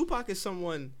Tupac. So Tupac is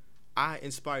someone I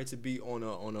inspired to be on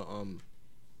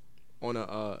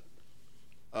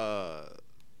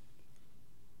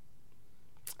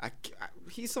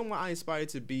he's someone I inspired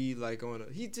to be like on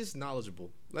a, he's just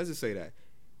knowledgeable. Let's just say that.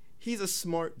 He's a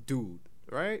smart dude,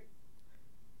 right?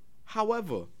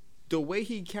 However, the way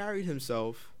he carried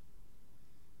himself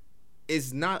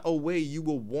is not a way you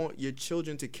will want your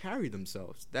children to carry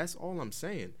themselves. That's all I'm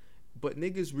saying. But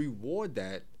niggas reward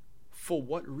that for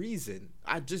what reason?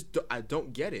 I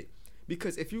don't get it.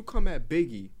 Because if you come at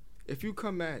Biggie, if you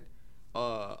come at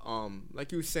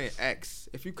like you were saying X,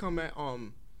 if you come at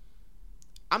I'm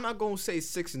not gonna say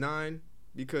 6ix9ine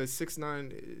because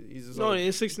 6ix9ine he's just No,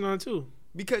 it's 69 too.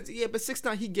 because but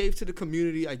 6ix9ine he gave to the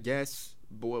community, I guess,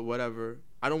 but whatever.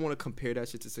 I don't want to compare that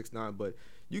shit to 6ix9ine, but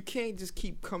you can't just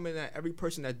keep coming at every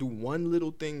person that do one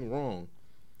little thing wrong,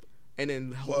 and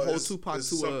then hold Tupac it's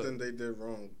to something they did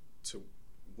wrong to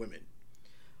women.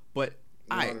 But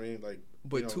You know what I mean? Like,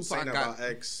 but you know, Tupac saying got- about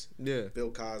X, yeah,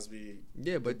 Bill Cosby,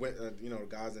 yeah, but you know,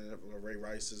 guys in Ray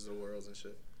Rice's the worlds and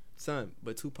shit. son,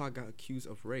 but Tupac got accused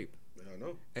of rape, Yeah, I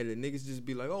know. and the niggas just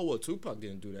be like, oh well, Tupac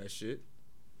didn't do that shit.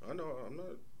 I know. I'm not.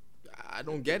 I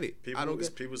don't get it. People, I don't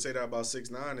get. people say that about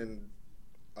 6ix9ine, and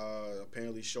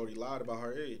apparently Shorty lied about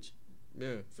her age.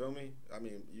 Yeah, Feel me? I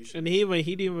mean, you should. And he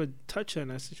didn't even touch her in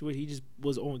that situation. He just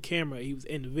was on camera. He was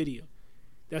in the video.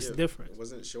 That's the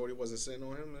difference. Shorty wasn't sitting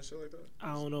on him and shit like that?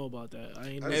 I don't know about that. I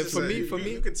ain't. I know. was And just for saying,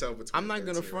 me- you can tell between. I'm not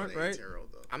gonna 13 front, and right? 18-year-old,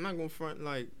 though. I'm not gonna front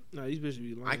like. Nah, these bitches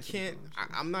be lying. I can't.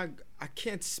 sometimes. I'm not. I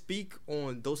can't speak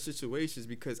on those situations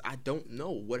because I don't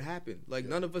know what happened. Like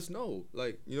none of us know.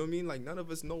 Like you know what I mean. Like none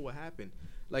of us know what happened.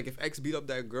 Like if X beat up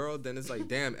that girl, then it's like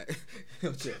damn.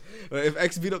 Yo, shit. If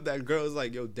X beat up that girl, it's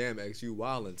like yo damn X, you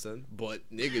wildin', son. But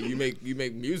nigga, you make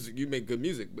music. You make good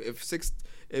music. But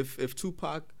if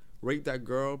Tupac raped that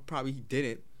girl, probably he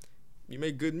didn't. You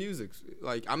make good music.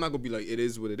 Like I'm not gonna be like it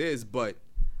is what it is, but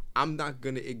I'm not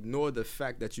gonna ignore the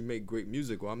fact that you make great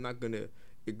music, or I'm not gonna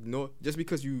ignore just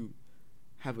because you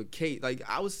have a case. Like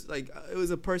I was like, it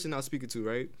was a person I was speaking to,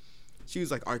 right? She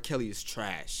was like, R. Kelly is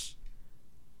trash.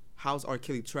 How's R.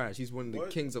 Kelly trash? He's one of the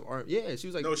What? kings of art. Yeah, she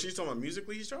was like, No, she's talking about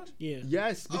musically he's trash? Yeah.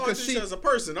 yes, Oh, I because just she said as a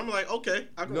person. I'm like, okay,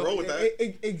 I can roll with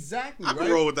that. Exactly, I can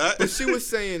right? roll with that. But she was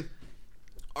saying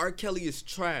R. Kelly is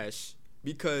trash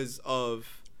because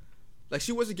of Like,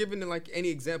 she wasn't giving like any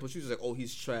example. She was like, oh,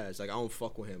 he's trash. Like, I don't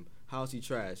fuck with him. How's he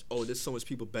trash? Oh, there's so much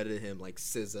people better than him, like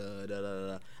SZA. Da, da,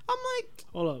 da. I'm like,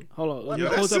 hold up. Yo,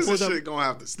 that SZA shit gonna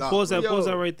have to stop. Pause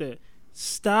that right there.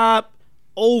 Stop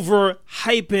over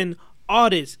hyping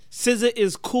artists. SZA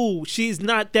is cool. She's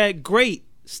not that great.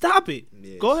 Stop it.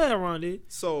 Yeah. Go ahead, Rondi.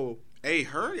 So, hey,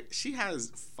 she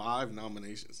has 5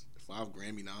 nominations, 5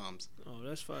 Grammy noms. Oh,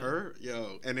 that's fine. Her,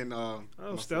 yo, and then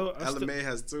still- May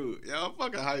has 2. Yo, I'm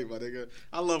fucking hype, my nigga.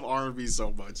 I love R&B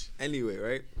so much. anyway,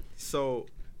 right? So,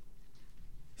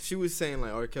 she was saying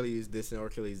like R. Kelly is this and R.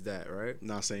 Kelly is that, right?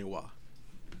 Not saying why,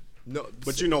 No,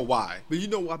 but you know why. But you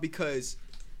know why? Because,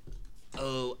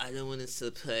 oh, I don't want to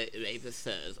support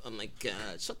rapists. Oh my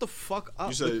god, shut the fuck up.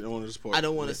 You said you don't want to support. I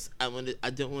don't want to. I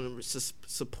don't want to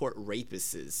support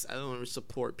rapists. I don't want to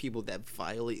support people that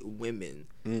violate women.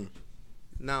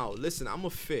 Now, listen, I'm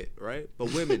a fit, right?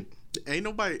 But women, Ain't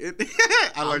nobody.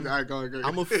 I like that. Go.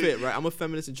 I'm a fit, right? I'm a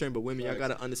feminist in train, but women, y'all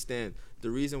gotta understand the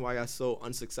reason why y'all so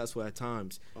unsuccessful at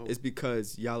times is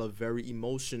because y'all are very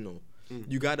emotional.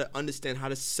 You gotta understand how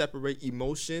to separate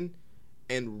emotion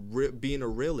and being a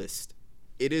realist.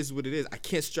 It is what it is. I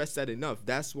can't stress that enough.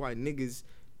 That's why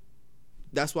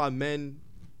men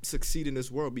succeed in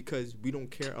this world, because we don't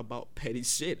care about petty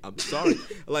shit. I'm sorry.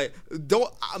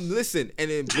 Listen, and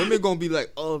then women gonna be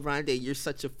like, oh, Rondé, you're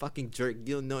such a fucking jerk.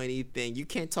 You don't know anything. You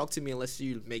can't talk to me unless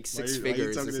you make six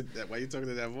figures. Why you talking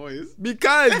to that voice?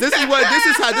 Because this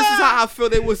is how I feel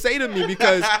they would say to me,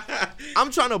 because I'm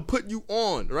trying to put you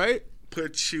on, right?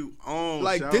 Put you on.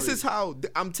 Like, this is how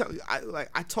I'm telling you.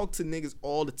 I talk to niggas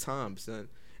all the time, son,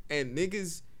 and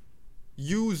niggas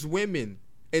use women.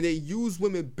 And they use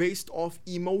women based off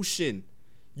emotion.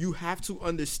 You have to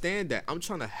understand that. I'm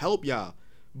trying to help y'all.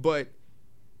 But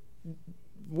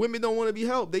women don't want to be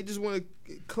helped. They just want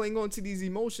to cling on to these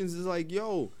emotions. It's like,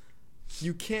 yo,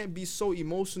 you can't be so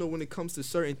emotional when it comes to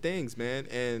certain things, man.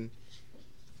 And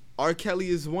R. Kelly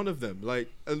is one of them. Like,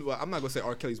 I'm not going to say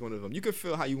R. Kelly's one of them. You can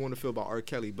feel how you want to feel about R.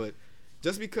 Kelly. But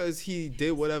just because he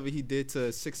did whatever he did to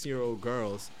 16-year-old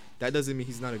girls, that doesn't mean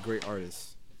he's not a great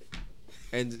artist.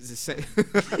 And it's the same.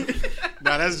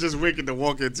 Nah, that's just wicked to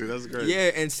walk into. That's great.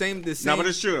 Yeah, and same. Nah, but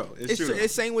it's true though. It's true.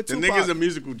 It's same with Tupac. The nigga's a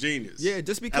musical genius. Yeah,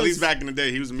 just because. At least back in the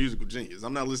day, he was a musical genius.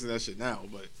 I'm not listening to that shit now,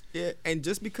 but. Yeah, and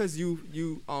just because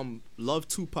you love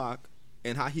Tupac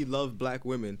and how he loved black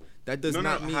women, that does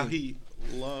not mean how he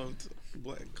loved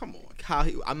black. Come on. How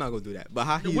he? I'm not gonna do that. But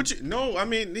how he? No, I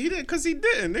mean he didn't, cause he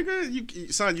didn't,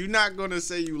 nigga. Son, you're not gonna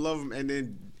say you love him and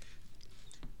then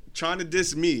trying to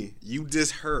diss me. You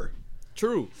diss her.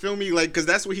 True. Feel me? Like, cause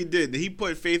that's what he did. He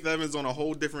put Faith Evans on a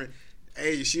whole different.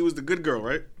 Hey, she was the good girl,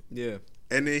 right? Yeah.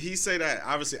 And then he said that.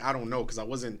 Obviously, I don't know, cause I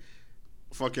wasn't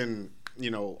fucking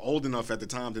old enough at the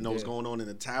time to know what's going on in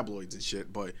the tabloids and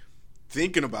shit. But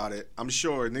thinking about it, I'm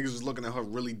sure niggas was looking at her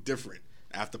really different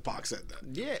after Pac said that.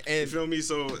 Yeah, and you feel me?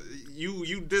 So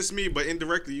you diss me, but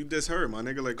indirectly you diss her, my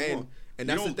nigga. Like, come on. And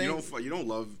that's the thing. You don't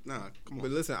love. Nah, come on.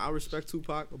 But listen, I respect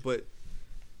Tupac, but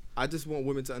I just want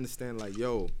women to understand, like,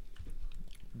 yo.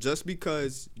 Just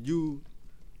because you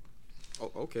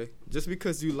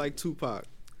like Tupac,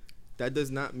 that does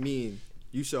not mean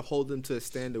you should hold him to a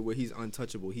standard where he's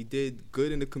untouchable. He did good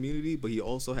in the community, but he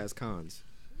also has cons.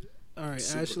 All right,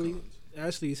 Super cons.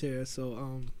 Ashley's here.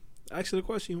 So, ask her the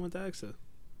question you want to ask her.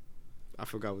 I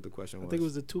forgot what the question was. I think it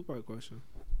was the Tupac question.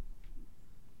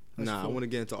 I want to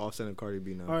get into Offset and Cardi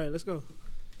B now. All right, let's go.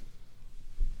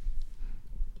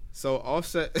 So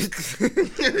Offset,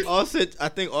 I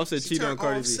think Offset cheated on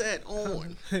Cardi B. Offset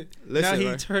on. Listen, now he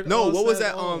right? turned No, what was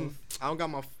that? on. I don't got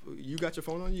my. You got your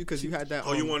phone on you because you had that.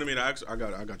 Oh, you wanted me to ask? I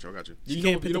got you. You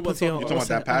can't put the pussy on. You talking about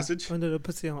that passage? Under the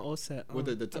pussy on Offset. With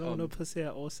the I don't want no pussy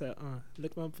on Offset.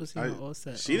 Look my pussy on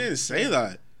Offset. She didn't say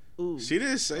that. Ooh. She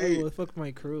didn't say. Oh, fuck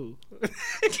my crew. You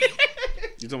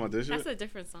talking about this shit? That's a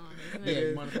different song, isn't Yeah, it?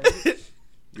 you mind if I read it?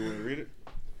 You want to read it?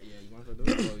 Yeah, you mind if I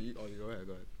do it? You go ahead.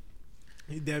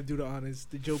 He damn do the honors.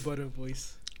 The Joe Budden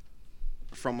voice.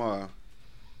 From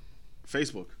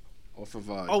Facebook, off of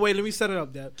Oh wait, let me set it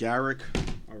up, Dad. Garrick.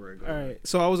 All right. Go ahead.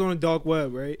 So I was on the dark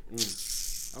web, right?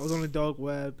 I was on the dark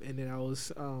web, and then I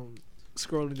was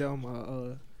scrolling down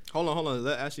my. Hold on.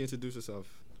 Let Ashley introduce herself.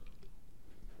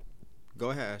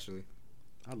 Go ahead, Ashley.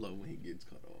 I love when he gets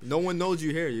cut off. No one knows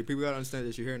you here. You people gotta understand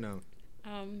that you're here now.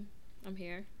 I'm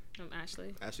here. I'm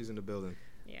Ashley. Ashley's in the building.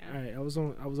 Yeah. All right, I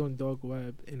was on dark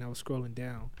web, and I was scrolling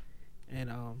down, and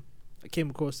I came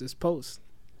across this post.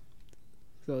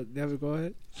 So never go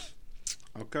ahead.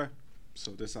 Okay.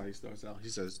 So this is how he starts out. He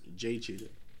says Jay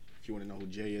cheated. If you want to know who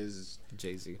Jay is,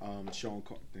 Jay-Z. Sean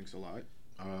thanks a lot.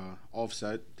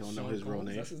 Offset, don't know his real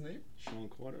name. That's his name? Sean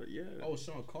Carter, yeah. Oh,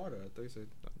 Sean Carter. I thought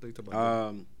you talked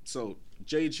about So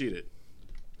Jay cheated.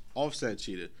 Offset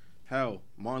cheated. Hell,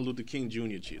 Martin Luther King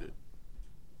Jr.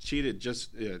 cheated.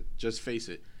 Just face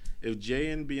it. If Jay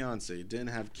and Beyonce didn't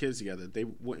have kids together, they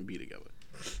wouldn't be together.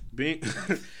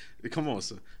 Come on,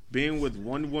 sir. Being with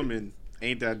one woman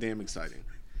ain't that damn exciting.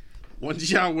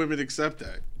 Once y'all women accept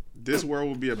that, this world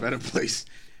will be a better place.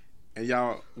 And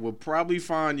y'all will probably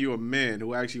find you a man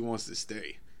who actually wants to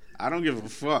stay. I don't give a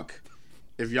fuck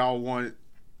if y'all want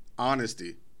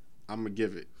honesty. I'm going to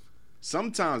give it.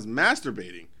 Sometimes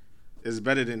masturbating is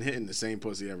better than hitting the same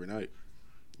pussy every night.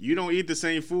 You don't eat the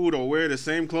same food or wear the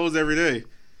same clothes every day.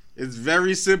 It's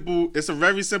very simple. It's a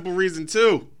very simple reason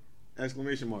too. !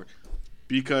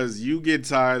 Because you get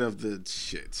tired of the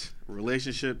shit.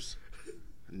 Relationships,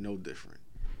 no different.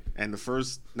 And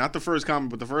not the first comment,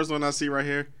 but the first one I see right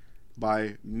here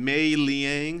by Mei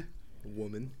Liang.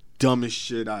 Woman. Dumbest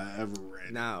shit I ever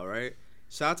read. Now, right?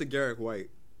 Shout out to Garrick White.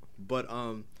 But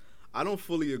I don't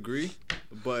fully agree.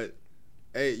 But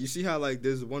hey, you see how like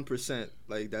there's 1%,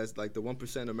 like that's like the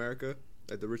 1% in America,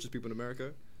 like the richest people in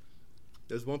America?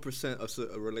 There's 1%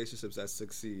 of relationships that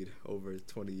succeed over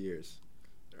 20 years.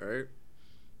 All right?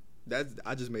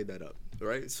 I just made that up,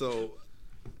 right? So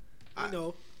I'm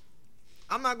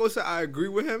not gonna say I agree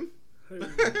with him,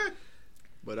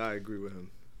 but I agree with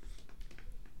him.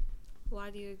 Why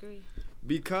do you agree?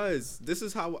 Because this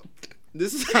is how.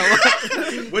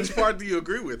 Which part do you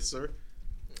agree with, sir?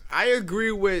 I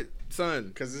agree with son.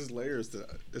 Because there's layers to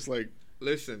that. It's like,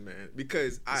 listen, man.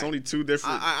 Because it's only two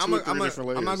different. Different layers.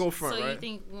 I'm not going front, so right? So you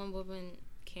think one woman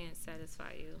can't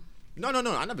satisfy you? No.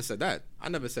 I never said that.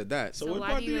 So what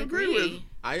part do you agree with?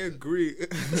 I agree.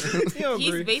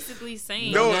 He's basically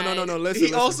saying no. Listen.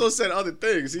 He also said other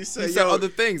things. He said other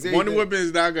things. Yeah, one woman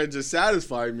is not gonna just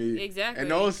satisfy me. Exactly.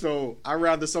 And also, I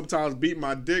rather sometimes beat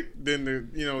my dick than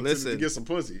to get some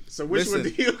pussy. So which one do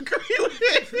you agree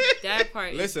with? That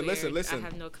part. Listen. I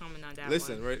have no comment on that.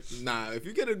 Listen, right? Nah, if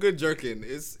you get a good jerkin,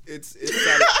 it's.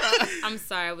 I'm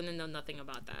sorry, I wouldn't know nothing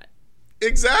about that.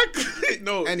 Exactly.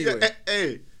 No. Anyway,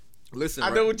 hey. Listen, I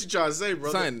know what you're trying to say,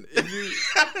 brother. Son, if you,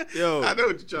 I know what you're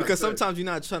trying to say. Because sometimes you're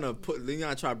not trying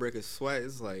to break a sweat.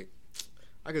 It's like,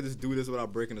 I could just do this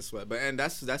without breaking a sweat. But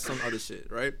that's some other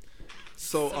shit, right?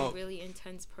 So some really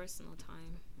intense personal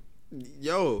time.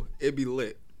 Yo, it'd be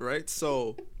lit, right?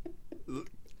 So,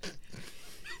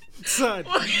 son,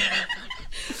 why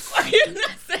are you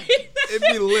not saying that? It'd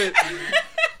be lit.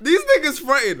 These niggas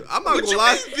fronting. I'm not gonna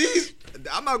lie.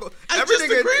 I'm not going. I just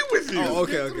agree with you. Oh,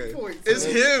 okay. It's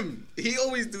him. He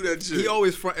always do that shit. He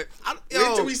always front. Wait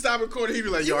till we stop recording. He be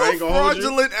like, "Yo, I ain't you a gonna hold you."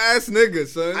 fraudulent ass nigga,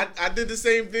 son. I did the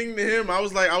same thing to him. I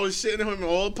was shitting him in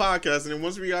all the podcasts, and then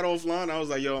once we got offline, I was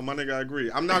like, "Yo, my nigga, I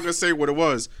agree." I'm not gonna say what it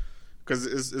was, because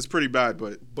it's pretty bad,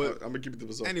 but I'm gonna keep it to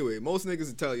myself. Anyway, most niggas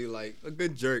will tell you like a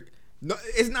good jerk. No,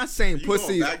 it's not saying you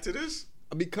pussy. Going back to this.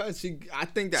 Because I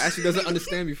think that she doesn't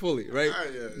understand me fully, right?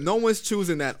 Yeah. No one's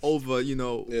choosing that over, Yeah,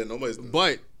 nobody's.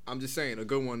 But I'm just saying, a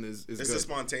good one is it's good. the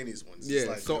spontaneous ones. Yeah.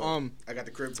 Like, So I got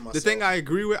the crib to myself. The thing I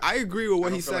agree with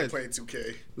what he said. Like playing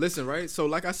 2K. Listen, right? So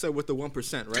like I said with the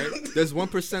 1%, right? There's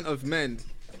 1% of men.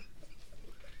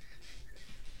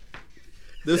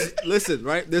 There's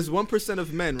 1%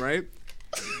 of men, right?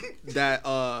 That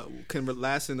can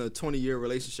last in a 20-year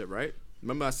relationship, right?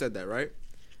 Remember I said that, right?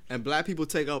 And black people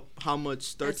take up how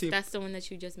much? 13. That's the one that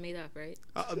you just made up, right?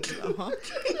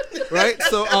 Right.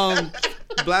 So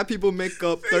black people make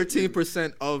up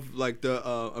 13% of like the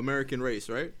American race,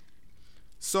 right?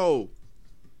 So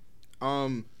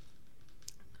I'm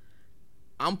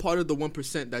part of the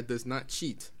 1% that does not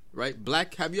cheat, right?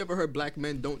 Have you ever heard black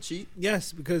men don't cheat?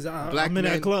 Yes, because I'm in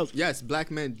that club. Yes, black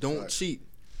men don't cheat.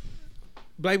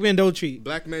 Black men don't cheat.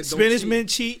 Black men don't Spanish cheat. men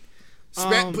cheat.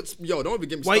 Don't even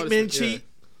get me started. White men cheat.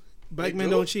 Black men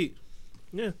don't cheat.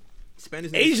 Yeah.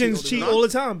 Spanish Asians cheat all the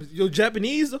time. Yo,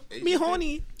 Japanese, me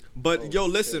honey. But yo,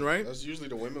 listen, right? That's usually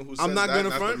the women who. I'm not that,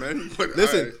 gonna front. The men, but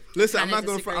listen. I'm not Kinda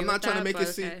gonna front. I'm not trying to make it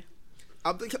seem.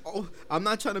 okay. I'm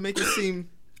not trying to make it seem.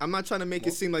 I'm not trying to make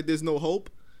it seem like there's no hope.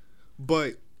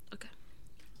 But, Okay.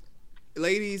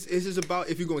 ladies, it's just about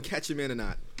if you're gonna catch a man or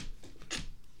not.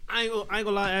 I ain't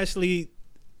gonna lie, Ashley.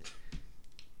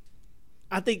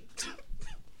 I think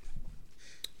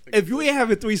if you ain't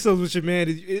having threesomes with your man,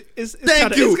 it's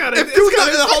Thank you.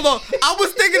 Hold on. I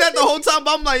was thinking that the whole time,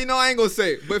 but I'm like, I ain't gonna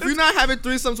say it. But if you're not having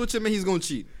threesomes with your man, he's gonna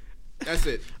cheat. That's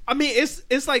it. I mean,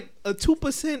 it's like a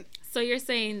 2%. So you're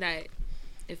saying that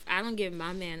if I don't give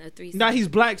my man a threesome, Nah, he's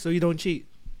black, so he don't cheat.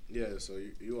 Yeah, so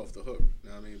you off the hook. You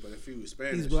know what I mean? But if he was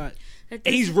Spanish, He's black. that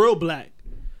And he's doesn't- real black.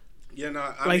 Yeah,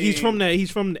 no,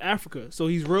 He's from Africa, so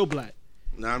he's real black.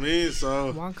 Know what I mean?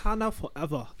 So Wakanda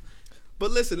forever.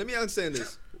 But listen, let me understand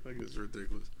this. like it's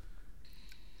ridiculous.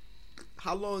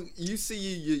 How long you see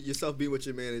yourself being with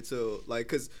your man until like?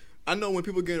 Because I know when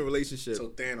people get in a relationship So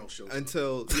Thanos shows up.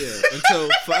 until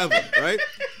forever, right?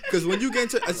 Because when you get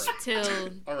into Till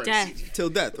All right, death. till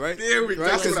death, right? There we go.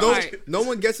 Right? That's Because what I was- no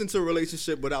one gets into a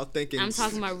relationship without thinking. I'm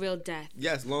talking about real death.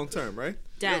 Yes, long term, right?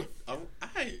 Death.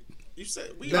 You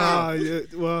said we Nah, yeah,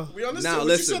 well, we understood Now what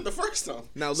listen. you said the first time.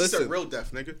 Now You said listen. real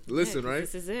death, nigga. Listen, Yeah, right?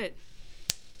 This is it.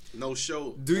 No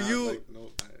show. Do Not you- Like,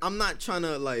 no, I'm not trying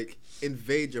to like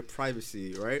invade your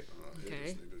privacy, right?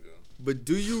 Okay. But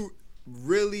do you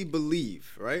really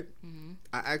believe, right?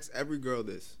 I ask every girl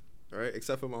this, right?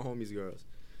 Except for my homies' girls.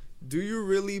 Do you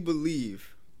really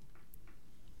believe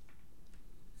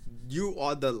you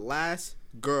are the last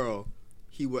girl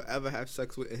he will ever have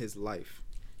sex with in his life?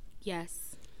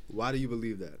 Yes. Why do you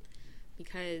believe that?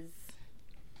 Because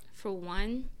for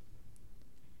one,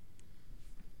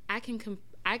 I can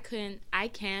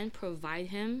provide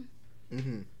him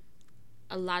Mm-hmm.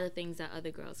 a lot of things that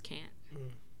other girls can't.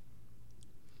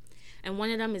 And one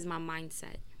of them is my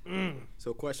mindset.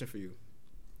 So, question for you.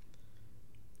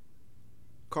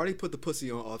 Cardi put the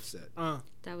pussy on Offset.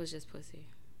 That was just pussy.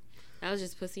 That was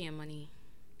just pussy and money.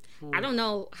 I don't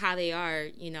know how they are,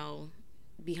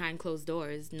 behind closed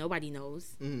doors. Nobody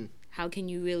knows. Mm-hmm. How can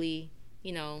you really,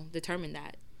 determine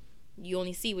that? You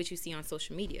only see what you see on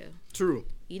social media. True.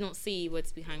 You don't see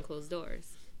what's behind closed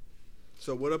doors.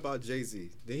 So, what about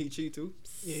Jay-Z? Did he cheat too?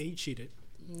 yeah, he cheated.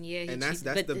 Yeah, he And that's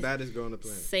cheated, the but baddest girl on the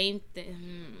planet. Same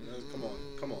thing.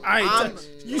 Come on. All right,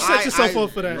 you set yourself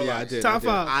up for that. Yeah, I did. Top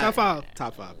five. Top five.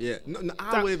 Top five. Yeah. No,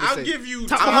 I would even I'll say give you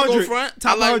Top I'm not gonna 100. front.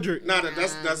 Top I like- 100. Nah,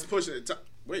 that's pushing it.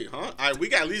 Wait, huh? All right, we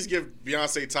got at least give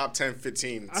Beyonce top 10,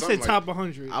 15. I something said top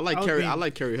 100. I like Carrie. I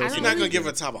like Carrie I Hilson. You're not gonna give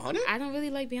a top 100? I don't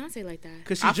really like Beyonce like that.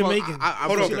 Because she's Jamaican.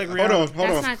 Hold on, She like hold Rihanna. on, hold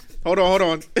on, That's hold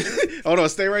on. Hold on,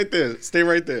 stay right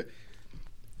there.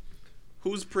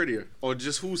 Who's prettier? Or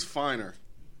just who's finer?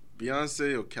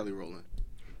 Beyonce or Kelly Rowland?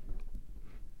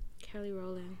 Kelly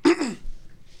Rowland.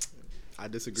 I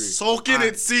disagree. Soak in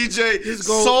it, CJ. Just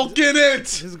go- Soak in it.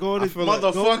 Just go to feel like-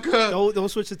 Motherfucker. Don't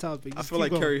switch the topic. I Just feel keep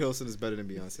like going. Carrie Hilson is better than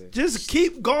Beyonce. Just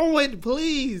keep going,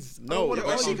 please. No,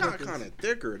 Yo, she got kind of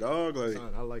thicker, dog. Like,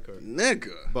 I like her. nigga.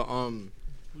 But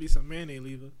Lisa Man ain't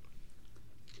leave her.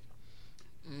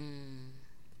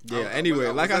 yeah. Anyway,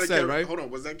 Was like that I a said, Kelly- right? Hold on,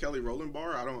 was that Kelly Rowland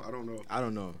bar? I don't know. I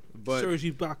don't know, but Sure,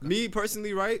 she's back. me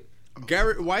personally, right?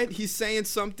 Garrett White, he's saying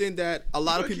something that a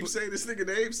lot I of keep people. saying this nigga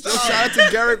name. Yo, Stop. shout out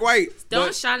to Garrett White. Don't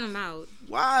But shout him out.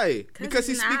 why? Because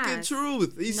he's he's an speaking ass.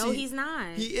 truth. No, he's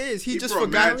not. He is. He just brought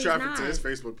forgot. mad traffic No, to he's his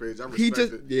Facebook page. I respect He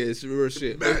just it. yeah, it's real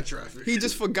shit. Mad traffic. He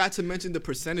just forgot to mention the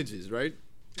percentages, right?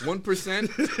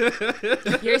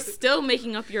 1%. You're still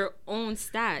making up your own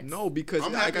stats. No, because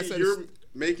I'm like happy I said, you're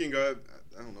making a.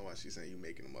 I don't know why she's saying you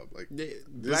making them up. Like yeah,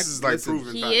 this is like listen,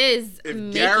 proven He fact. is If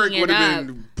making Garrick it would up. have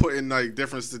been putting like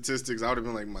different statistics, I would have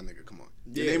been like, my nigga, come on.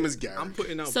 Your yeah, name is Garrick. I'm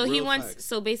putting out. So he real wants. facts.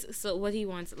 So basically, so what he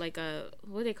wants, like a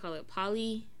what do they call it?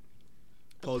 Polyfly.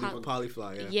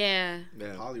 Yeah.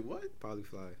 Yeah. Poly what?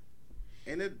 Polyfly.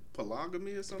 Ain't it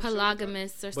polygamy or something?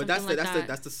 Polygamous or something But that's like that.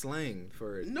 that's the slang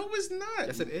for it. No, it's not.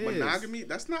 Yes, it is. Monogamy.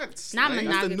 That's not. Not slang. monogamy.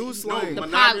 That's the new No, slang.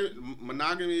 The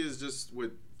monogamy is just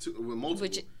with multiple.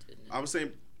 Which- I was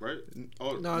saying right.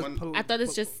 Oh, No, it's I thought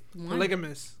it's just one.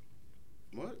 polygamous.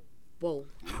 what? Whoa.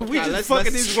 We Nah, just let's-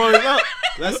 fucking let's- these words up.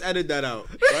 Let's edit that out.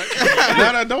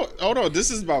 No, don't. Hold on.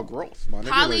 This is about growth, my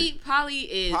nigga. Poly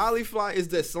is Polyfly is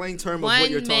the slang term of what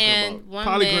you're one talking man, about. one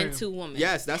Polygram. man, two women.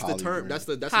 Yes, that's the term. Polygram. That's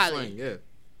the Poly. slang. Yeah.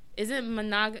 Isn't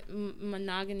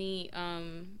monogamy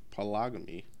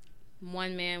Polygamy.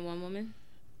 one man, one woman?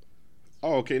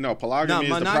 Oh, okay. No, polygamy Nah, is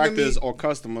the monogamy- practice or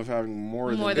custom of having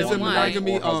more More than than one one. wife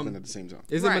Monogamy, or husband at the same time.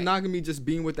 Is Right. it monogamy just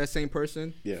being with that same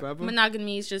person Yeah. forever?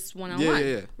 Monogamy is just one on Yeah, one. yeah,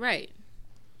 yeah. Right.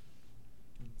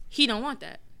 He don't want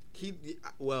that.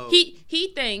 Well,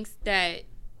 He thinks that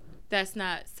that's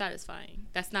not satisfying.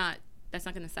 That's not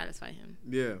going to satisfy him.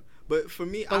 yeah. But for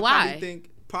me, But I why? probably think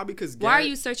because Why are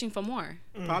you searching for more?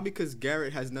 probably because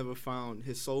Garrett has never found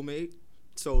his soulmate,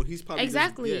 so he's probably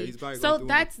Exactly. he's probably So going through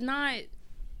that's not.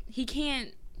 He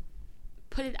can't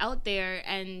put it out there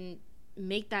and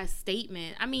make that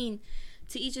statement. I mean,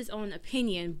 to each his own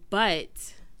opinion,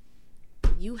 but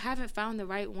you haven't found the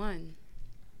right one.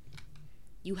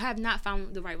 You have not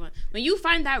found the right one. When you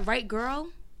find that right girl,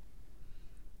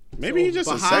 Maybe he just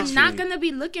but a how- sex I'm not fiend. gonna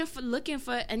be looking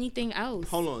for anything else.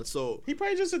 Hold on. So He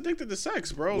probably just addicted to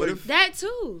sex, bro. What Like, if- That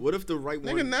too. what if the right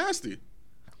nigga one? nasty.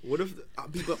 What if?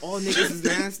 But all niggas is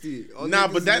nasty. All Nah,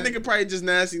 niggas but is that nasty. nigga probably just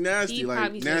nasty, He like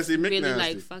probably nasty just really McNasty.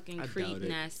 like fucking I creep doubt it.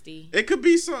 nasty. It could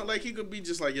be something like he could be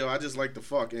just like, yo, I just like to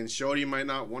fuck, and Shorty might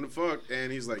not want to fuck,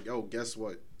 and he's like, yo, guess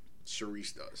what?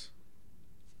 Sharice does.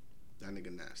 That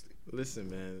nigga nasty. Listen,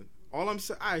 man. All I'm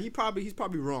saying, he's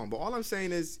probably wrong, but all I'm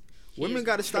saying is, women is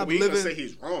gotta stop we ain't gonna living. say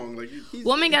he's wrong. Like,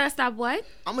 Women gotta stop what?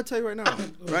 I'm gonna tell you right now,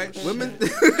 right?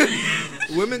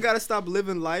 Women gotta stop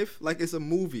living life like it's a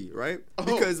movie, right?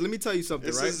 Because let me tell you something,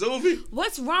 it's right? a Zombie.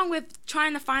 What's wrong with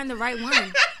trying to find the right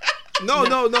one? No.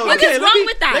 What is wrong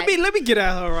with that? Let me get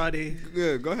at her, Roddy.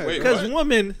 Yeah, go ahead. Wait, Because what?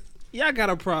 women, y'all got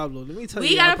a problem. Let me tell you.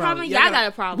 We got a problem, y'all got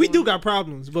a problem. We do got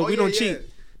problems, but we yeah, don't yeah. cheat.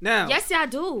 Now, Yes, y'all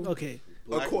do. okay.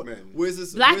 Black men. Where's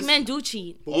this? Black men do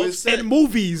cheat. Offset, In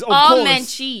movies, of All course. men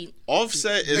cheat.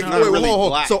 Offset is No. not Wait, really hold on.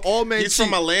 black. So all men He's cheat.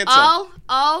 from Atlanta.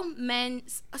 All men.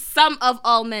 Some of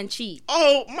all men cheat.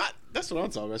 Oh my! That's what I'm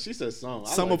talking about. She said some. I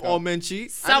Some like of that. all men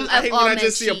cheat. Some I of hate all when I men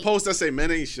just see cheat. a post that say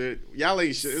men ain't shit. Y'all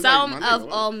ain't shit. It's Some like, my nigga, of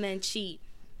what? all men cheat.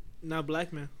 Not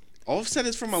black men. Offset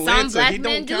is from Atlanta. Some black he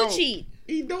men don't do count. cheat.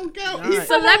 He don't count. Nah. He's from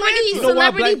Celebrity, Atlanta. know why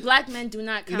celebrity black- black men do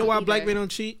not count. You know why black either. men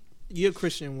don't cheat? You're a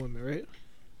Christian woman, right?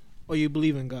 Or you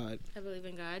believe in God. I believe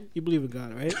in God. You believe in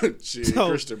God, right? Shit, So,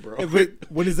 Christian, bro.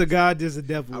 when there's a God, there's a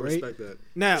devil, I right? respect that.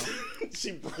 Now,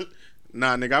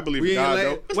 Nah, nigga, I believe We in ain't, God,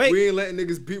 let, though. Wait. we ain't letting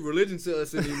niggas beat religion to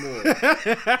us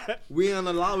anymore. We ain't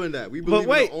allowing that. We believe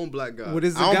wait. in our own black God. what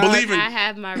is a I don't God? believe in- I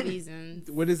have my reasons.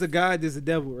 When there's a God, there's a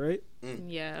devil, right?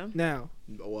 Yeah. Now,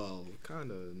 Well,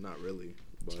 kind of, not really.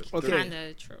 But okay.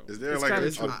 Kinda true. Is there It's like kinda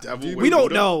a true. devil? We with We don't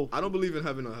Buddha? know. I don't believe in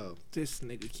heaven or hell. This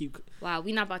nigga keep. Wow,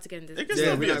 we not about to get into It this. can Yeah,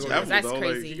 still we be a not gonna- devil, That's though. Like,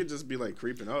 crazy. he could just be like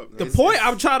creeping up. The point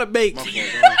I'm trying to make My fault,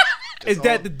 bro. is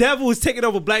that the devil is taking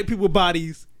over black people's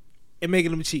bodies and making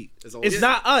them cheat. It's all- It's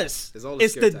not us. It's all a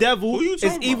It's scare the tactic. devil. Who you It's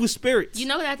talking evil about? spirits. You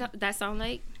know what that sound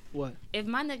like? What? If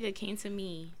my nigga came to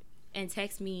me and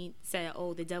text me, said,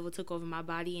 "Oh, the devil took over my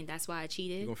body and that's why I You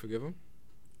cheated," gonna forgive him?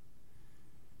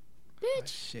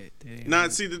 bitch, Shit. That ain't Nah,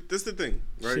 work. see, this the thing,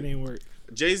 Shit right? ain't work.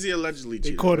 Jay-Z allegedly They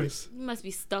cheated. caught right? us. you must be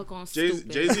stuck on Jay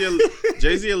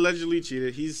stupid. Z allegedly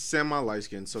cheated. He's semi-light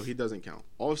skinned, so he doesn't count.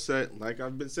 Offset, like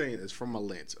I've been saying, is from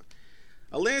Atlanta.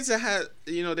 Atlanta had,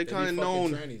 they kind of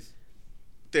known.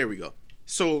 There we go.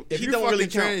 So If he you don't fucking really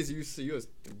count. trannies, you're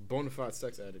a bona fide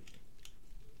sex addict.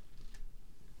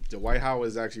 Dwight Howard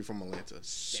is actually from Atlanta.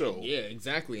 So Yeah,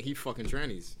 exactly. He fucking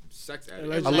trannies. Sex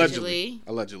addict. Allegedly.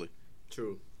 allegedly,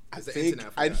 True. I It's the think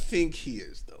internet for I that. think he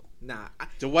is though. Nah.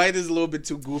 Dwight is a little bit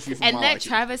too goofy for And my that liking.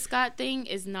 Travis Scott thing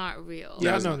is not real.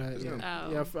 Yeah, I it's know not. that. It's Yeah,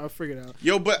 not. yeah, I figured out.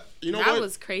 Yo, but you know that what?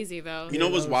 was crazy though. You know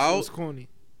what's It wild? was corny.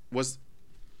 Was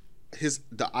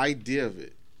the idea of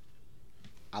it.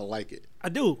 I like it. I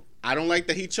do. I don't like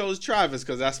that he chose Travis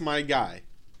because that's my guy,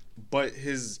 but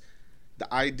the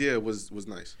idea was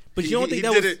nice. But you don't think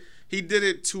that did was- it? He did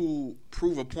it to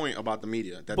prove a point about the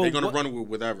media that But they're gonna what- run with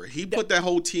whatever. He put that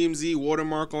whole TMZ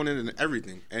watermark on it and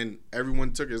everything, and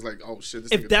everyone took it as like, oh shit.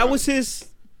 This If nigga that Travis. was his,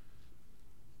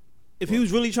 if he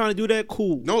was really trying to do that,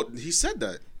 cool. no, he said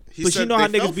that. He But said you know how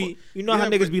they fell niggas be. for- You know how Yeah,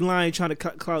 niggas but- be lying, trying to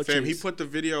clout Fam, he chase. put the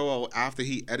video out after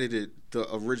he edited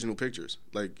the original pictures.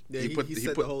 Like Yeah, he he put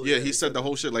said put the whole- yeah, yeah, he said the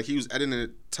whole shit. Like he was editing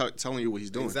it, telling you what he's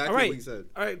doing. Exactly All right, what he said.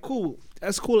 all right, cool.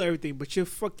 That's cool, everything. But you're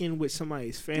fucking with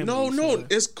somebody's family. No, so-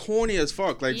 it's corny as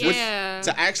fuck. Like Yeah.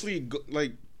 to actually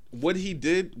like what he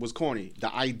did was corny.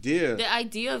 The idea The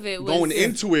idea of it was going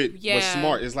into it was yeah.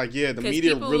 smart. It's like the because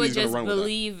media people really would is gonna just run with that.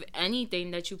 believe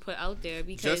anything that you put out there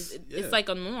because Just- it's yeah. like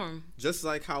a norm. Just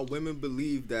like how women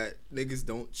believe that niggas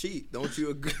don't cheat. Don't you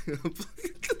agree?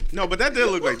 No, but that did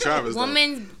look like Travis. though.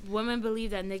 Women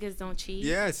believe that niggas don't cheat.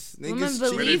 Yes, niggas Women cheat.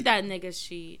 believe that niggas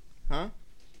cheat. Huh?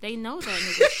 They know that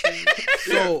niggas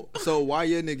cheat. So why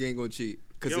your nigga ain't gonna cheat?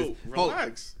 Yo,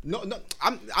 relax. No,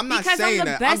 I'm not Because saying I'm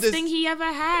the that. best I'm just, thing he ever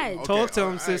had. Okay, Talk to him,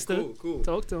 alright, sister. cool.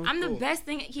 Talk to him. I'm the best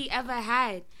thing he ever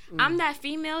had. I'm that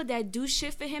female that do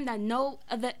shit for him that no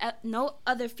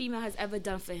other female has ever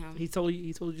done for him. He told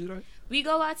you that. We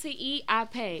go out to eat, I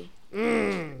pay.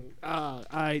 All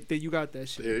right, then you got that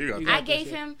shit. Yeah, you got that. I that gave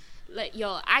shit. him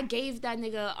I gave that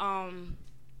nigga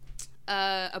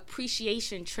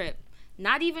appreciation trip.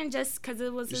 Not even just because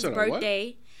it was his said a what?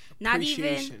 birthday. Not even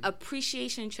Appreciation.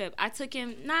 appreciation trip. I took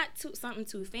him not to something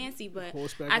too fancy, but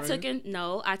Horseback I took riding? him.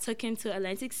 No, I took him to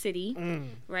Atlantic City,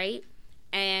 right?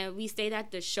 And we stayed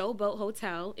at the Showboat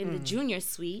Hotel in the junior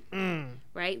suite,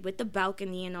 right, with the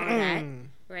balcony and all that,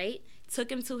 right?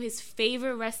 Took him to his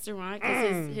favorite restaurant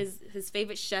because his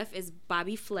favorite chef is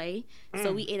Bobby Flay,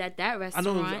 so we ate at that I restaurant.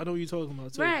 know what you're talking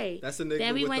about too. Right. That's the nigga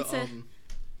Then we with went the to.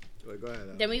 Wait, go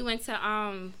ahead. Then we went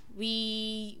to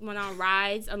we went on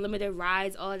rides, unlimited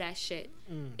rides, all that shit.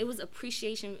 It was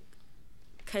appreciation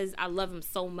because I love him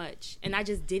so much, and I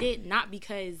just did it not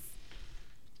because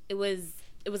it was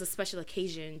a special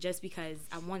occasion, just because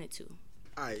I wanted to.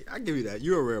 I give you that.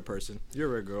 You're a rare person. You're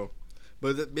a rare girl.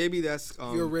 But maybe that's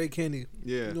You're a rare candy.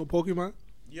 Yeah. You know Pokemon?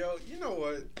 Yo, you know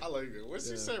what? I like it. What's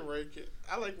he say, Ray?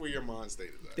 I like where your mind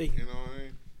state is at. Thank you. You know what I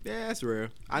mean? Yeah, that's rare.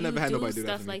 I never had nobody do that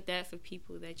stuff for me. like that for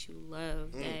people that you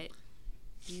love, that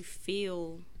you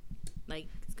feel like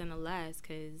it's gonna last.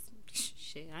 Cause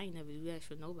shit, I ain't never do that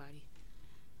for nobody.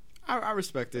 I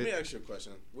respect Let me it. ask you a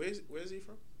question. Where's he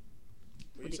from?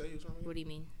 Where you say he was from? What do you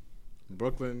mean?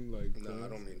 Brooklyn, like No, I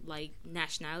don't mean. Like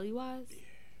nationality wise? Yeah.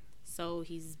 So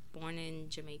he's born in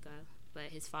Jamaica, but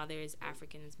his father is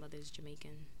African, his mother is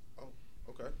Jamaican. Oh,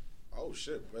 okay. Oh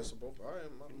shit, best of both. All right,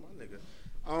 my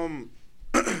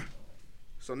nigga.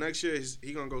 So next year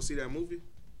he gonna go see that movie.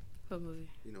 What movie?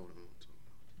 You know what I'm talking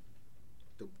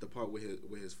about. The part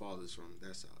where his father's from.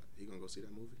 That side. He gonna go see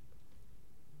that movie.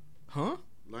 Huh?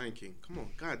 Lion King. Come on,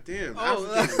 goddamn. Oh.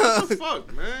 What the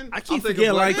fuck, man? I keep thinking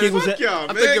forgetting Lion King was Fuck at. y'all,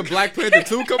 I'm man. thinking Black Panther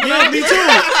 2 coming Yeah, out. me too.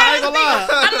 I ain't gonna lie.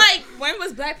 I'm like, when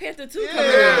was Black Panther 2 coming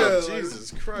Yeah, out?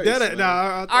 Jesus Christ. That,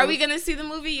 man. Are we gonna see the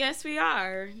movie? Yes, we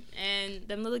are. And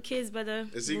them little kids better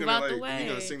Is he move gonna, out the like, way. he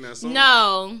gonna sing that song?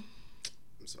 No.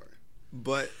 I'm sorry.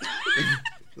 But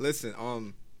listen,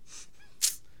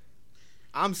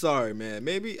 I'm sorry, man.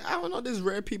 Maybe I don't know. There's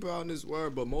rare people out in this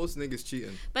world, but most niggas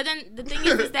cheating. But then the thing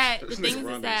is that This nigga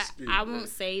Ron don't speak, I bro. won't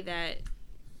say that.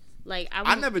 Like I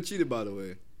I never cheated, by the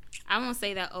way. I won't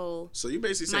say that. Oh, So you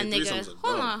basically my saying nigga. threesomes are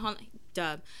Hold dumb. on.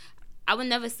 Dub. I would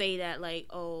never say that. Like,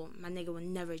 oh, my nigga would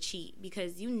never cheat,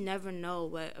 because you never know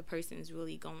what a person is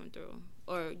really going through,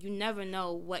 or you never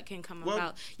know what can come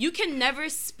about. You can never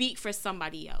speak for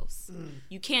somebody else.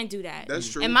 You can't do that. That's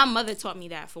true. And my mother taught me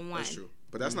that, for one. That's true.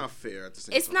 But that's not fair at the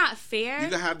same It's time. not fair. You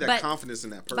gotta have that but- confidence in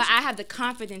that person. But I have the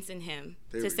confidence in him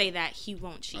There to we say go. that he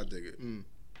won't cheat. I dig it.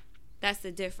 That's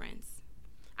the difference.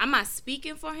 I'm not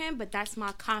speaking for him, but that's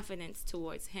my confidence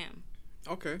towards him.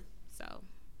 Okay. So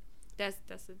that's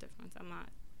the difference. I'm not.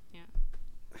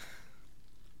 Yeah.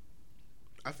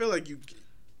 I feel like you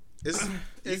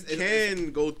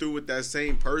can go through with that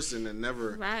same person and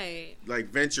never Right. like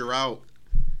venture out.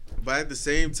 But at the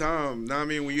same time, know what I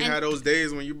mean, when you And- had those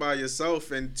days when you by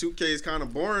yourself and 2K is kind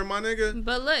of boring, my nigga.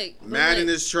 But look, Madden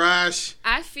is trash.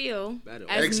 I feel Battle.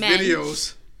 as X men.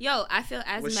 videos. Yo, I feel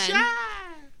as Was men, shy.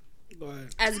 Go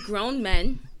ahead. as grown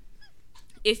men,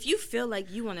 if you feel like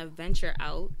you want to venture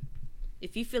out,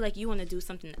 if you feel like you want to do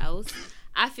something else,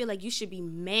 I feel like you should be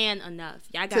man enough.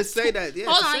 Y'all got To say that, yeah,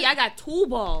 Hold to on, say- y'all got 2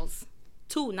 balls,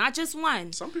 2, not just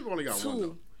one. Some people only got one 2.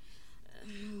 though.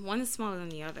 One is smaller than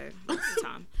the other most of the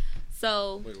time.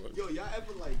 So Wait, what? Yo, y'all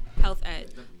ever like? health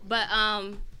ed, but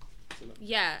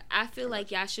yeah, I feel like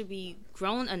y'all should be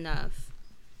grown enough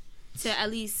to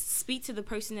at least speak to the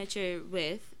person that you're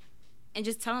with and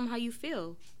just tell them how you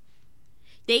feel.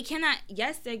 They cannot.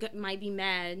 Yes, they might be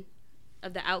mad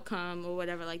of the outcome or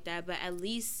whatever like that, but at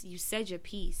least you said your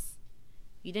piece.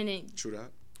 You didn't True that.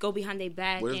 go behind their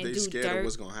back What if and they do scared dirt. of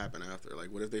what's gonna happen after? Like,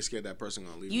 what if they scared that person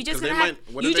gonna leave? You them? just 'Cause gonna have.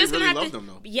 What You if they just really gonna love have to. them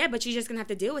though? Yeah, but you're just gonna have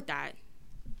to deal with that.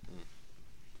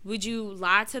 Would you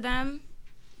lie to them?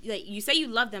 Like, you say you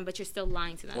love them, but you're still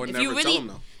lying to them. Or if never you really, tell them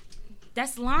though.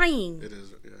 that's lying. It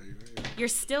is. Yeah, you're right. You're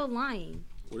still lying.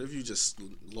 What if you just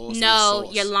lost? No, your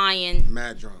sauce? you're lying.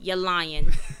 Mad drunk. You're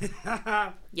lying.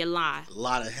 You lie. A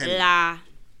lot of Henny. Lie.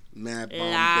 Mad bomb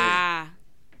day. Lie.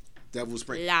 Devil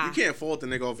Spring. Lie. You can't fault the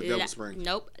nigga off of Devil Lie. Spring.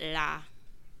 Nope. Lie.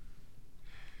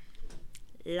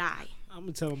 Lie. I'm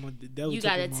gonna tell him the devil. You took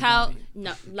gotta over my tell. body.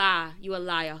 No, lie. You a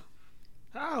liar.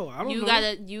 How? I don't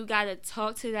know. You gotta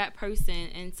talk to that person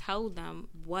and tell them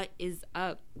what is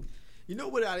up. You know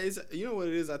what that is? You know what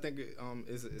it is? I think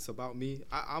it's about me.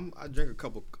 I drink a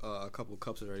couple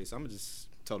cups already, so I'm gonna just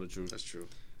tell the truth. That's true.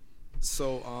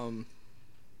 So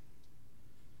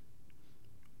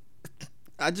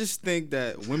I just think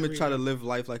that women try to live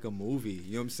life like a movie.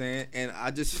 You know what I'm saying? And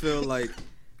I just feel like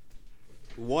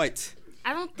what?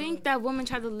 I don't think that women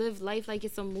try to live life like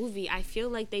it's a movie. I feel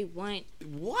like they want.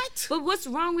 What? But what's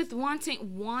wrong with wanting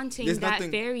There's that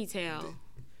nothing- fairy tale?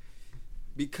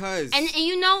 Because And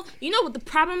you know what the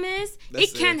problem is?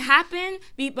 That's It can it. happen,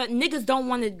 but niggas don't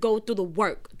want to go through the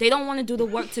work. They don't want to do the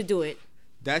work to do it.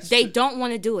 that's They don't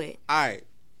want to do it. All right,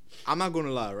 I'm not gonna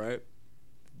lie, right?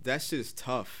 That shit is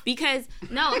tough. Because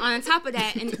on top of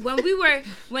that, and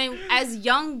when as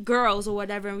young girls or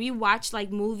whatever, and we watch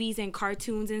like movies and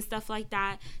cartoons and stuff like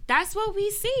that, that's what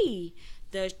we see.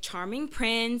 The charming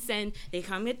prince, and they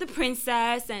come with the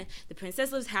princess, and the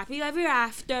princess lives happy ever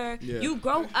after. Yeah. You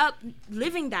grow up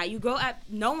living that. You grow up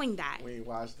knowing that. We ain't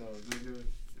watched those, nigga.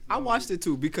 I watched it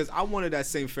too because I wanted that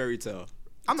same fairy tale.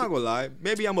 I'm not gonna lie.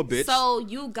 Maybe I'm a bitch. So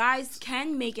you guys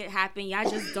can make it happen. Y'all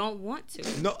just don't want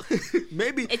to. No,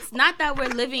 maybe. It's not that we're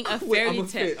living a Wait, I'm fairy a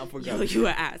fit. I tale. forgot. Yo, you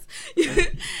an ass.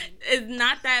 It's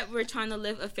not that we're trying to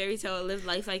live a fairy tale or live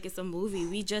life like it's a movie.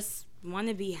 We just want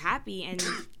to be happy, and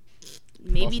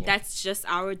maybe that's just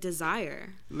our desire.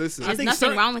 Listen, There's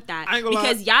nothing wrong with that, I ain't gonna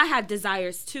because y'all have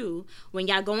desires too. When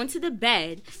y'all go into the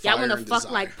bed, y'all want to and fuck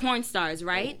desire. like porn stars,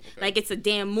 right? Like it's a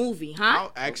damn movie, huh?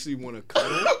 I'll actually want to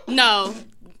cuddle. No,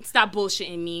 stop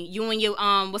bullshitting me. You and your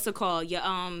what's it called? Your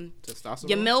Testosterone.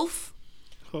 your MILF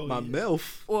Oh, My yeah.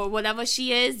 MILF. or whatever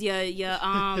she is. Your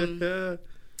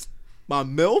My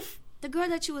MILF. the girl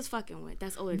that you was fucking with.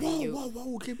 That's older than Whoa, you. whoa,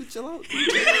 whoa! Can we chill out?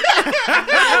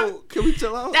 Whoa, can we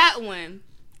chill out? That one.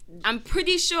 I'm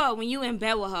pretty sure when you in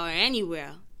bed with her or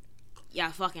anywhere,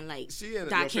 y'all fucking like She in-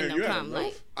 that Yo, fam, kingdom you had a come. MILF?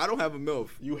 Like I don't have a MILF.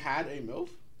 You had a MILF?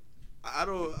 I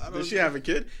don't. Did she have a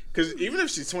kid? Because even if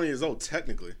she's 20 years old,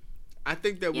 technically. I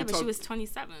think that yeah, we but talk. she was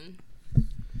 27.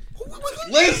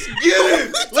 Let's get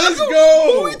it. Let's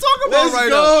go. Who we talking about Let's right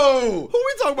go. Who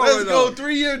we talking about Let's right go. now?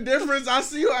 3-year difference. I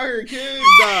see you out here, kid.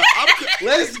 Nah,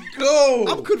 Let's go.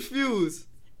 I'm confused.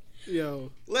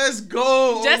 Yo, Let's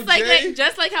go. Just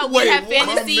OJ. like how Wait, we have what? My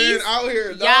man fantasies. out here,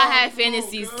 dog. Y'all have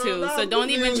fantasies girl, too, I'm so don't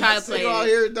even try to play You out it.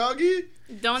 here, doggy.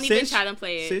 Don't even Since- try to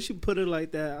play it. since you put it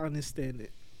like that, I understand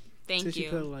it. Thank Since you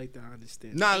put it you. like that, I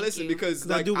understand. Nah, Thank listen, you. because 'Cause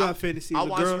like, I do got fantasies. I A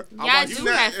watch. girl- I Yeah, I watch- do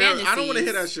have fantasies. I don't want to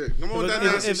hear that shit. Come on with that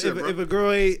nasty shit, bro. If a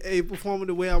girl ain't performing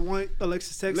the way I want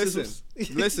Alexis Texas,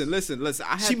 Listen.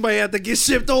 I she had, might have to get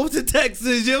shipped over to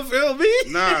Texas. You feel me?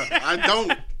 Nah, I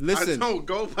don't. Listen, I don't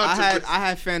go about I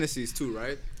had fantasies too,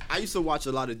 right? I used to watch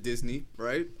a lot of Disney,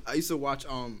 right? I used to watch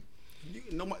now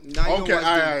you Okay, don't all watch Disney.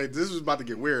 right. This was about to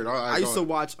get weird. All right, I used to go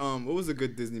watch what was a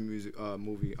good Disney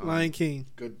movie? Lion King,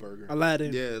 Good Burger.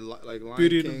 Aladdin, Yeah, like Lion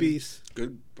Beauty King, and the Beast,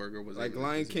 Good Burger was like a-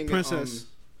 Lion King, Princess,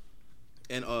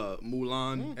 and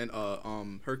Mulan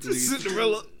and Hercules.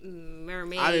 Cinderella.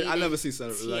 Mermaid. I never seen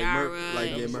Cinderella.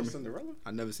 Tiara. Cinderella.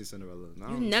 I never seen Cinderella. No,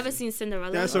 You've never seen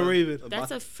Cinderella? That's a Raven.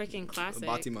 That's a freaking classic.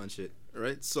 Batiman shit,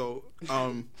 right? So,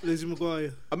 Lizzie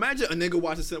McGuire. imagine a nigga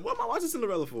watching Cinderella. What am I watching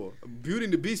Cinderella for? Beauty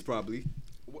and the Beast, probably.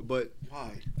 But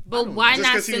Why? But why Just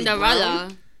not 'cause he was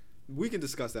Cinderella? we can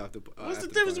discuss that after. What's the after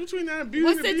difference pod. between that and Beauty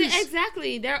What's and the the Beast?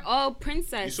 exactly? They're all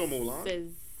princesses. You saw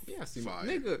Mulan? Yeah, I see my Fire.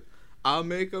 nigga. I'll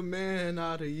make a man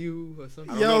out of you or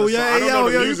something. I don't know the song. I don't know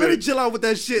the You music. better chill out with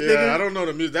that shit, Yeah, nigga. I don't know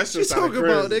the music. That's What you just sounded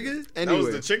talking about, crazy. nigga? That was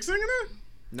Anyway. the chick singing it?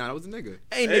 Nah, that was a nigga.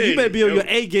 Hey, nigga, Hey, you better be on yo. your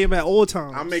A game at all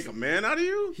times. I make a man out of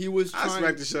you? He was I trying.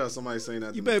 smacked the shit out of somebody saying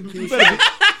that. You to me. better, you better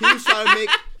be. He was trying to make.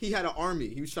 He had an army.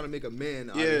 He was trying to make a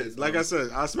man. Out Yeah, of his, like I said,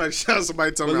 I smacked the shit out of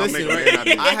somebody telling But me listen, I'll make a man out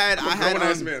of you. I had Grown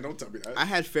ass man, don't tell me that. I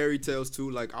had fairy tales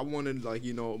too. Like I wanted, like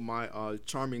my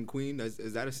charming queen.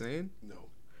 Is that a saying? No.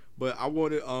 But I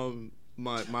wanted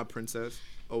my princess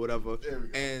or whatever, There we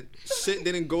go. and shit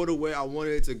didn't go the way I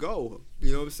wanted it to go.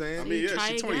 You know what I'm saying? I mean, yeah, try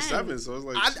she's again. 27, so it's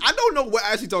like. I don't know what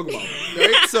I actually talking about.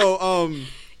 Right? So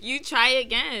You try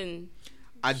again.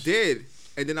 I did,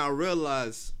 and then I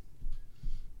realized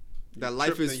that life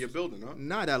tripping is in your building, huh?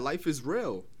 nah. That life is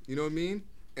real. You know what I mean?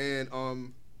 And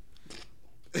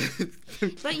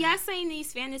But y'all saying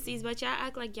these fantasies, but y'all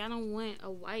act like y'all don't want a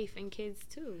wife and kids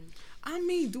too. I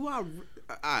mean, do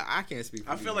I can't speak.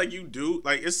 For I feel you. like you do.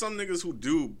 Like, it's some niggas who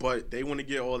do, but they want to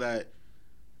get all that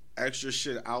extra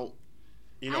shit out.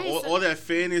 You know, I ain't all that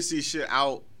fantasy shit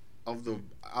out of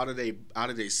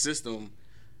their system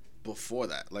before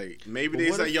that. Like, maybe But they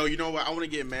what say, if- yo, you know what? I want to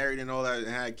get married and all that and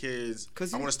have kids.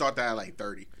 'Cause I you- want to start that at like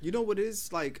 30. You know what it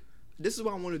is like. This is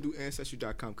why I want to do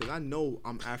Ancestry.com because I know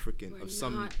I'm African We're of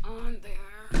some. not on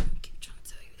there. Keep trying to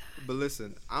tell you that. But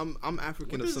listen, I'm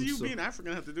African What of does some you sort being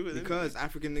African have to do with it? because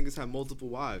African niggas have multiple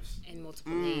wives. And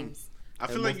multiple names. I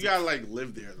feel and like you gotta like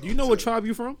live there. Though, Do you know what too. tribe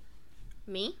you from?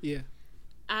 Me? Yeah.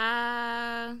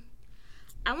 I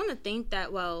want to think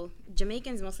that, well,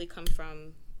 Jamaicans mostly come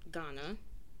from Ghana.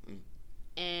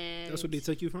 And That's what they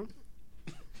took you from?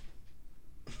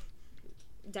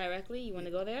 directly, you want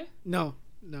to go there? No,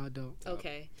 I don't.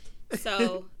 Okay.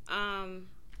 So,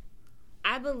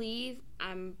 I believe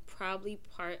I'm probably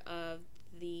part of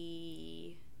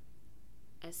the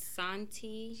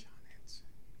Asante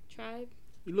tribe,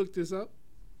 You looked this up?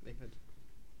 Yeah.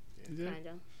 kind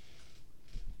of.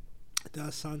 The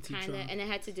Asante Kind of, tribe. and it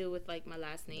had to do with like my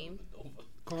last name.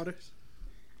 Carter's.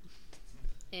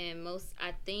 And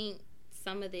I think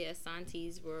some of the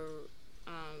Asantes were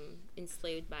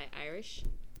enslaved by Irish.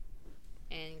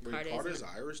 And Wait, Carter's an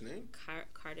Irish name?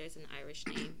 Carter's an Irish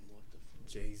name.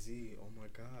 Jay-Z, oh my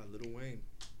God, Lil Wayne.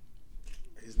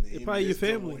 His name probably your is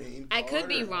family. Dwayne I could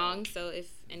be Carter. wrong, so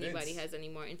if anybody Vince. has any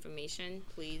more information,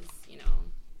 please,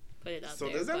 Put it out So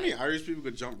there. does that but- mean Irish people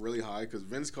could jump really high? Because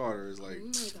Vince Carter is like Oh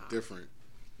my God. different.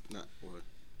 Not what?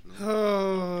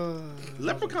 Oh.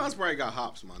 Leprechauns probably got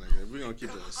hops, my nigga. If we gonna keep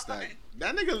it a stack.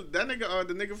 That nigga,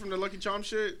 the nigga from the Lucky Charm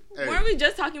shit. Hey, Weren't we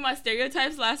just talking about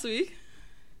stereotypes last week?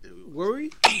 Were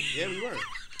we? Yeah, we were.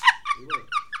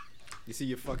 You see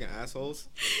your fucking assholes?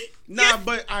 Nah,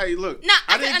 but look. Nah,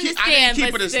 I didn't can keep understand,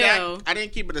 it but a still. stack. I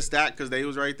didn't keep it a stack because they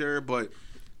was right there. But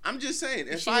I'm just saying,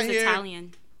 if She I was hear,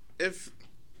 Italian. if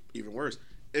even worse,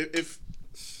 if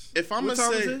I'm gonna What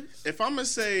time is say, it? if I'm gonna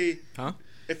say, Huh?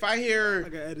 if I hear I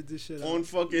gotta edit this shit out. on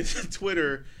fucking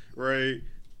Twitter, right?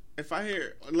 If I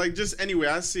hear like just anyway,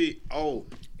 I see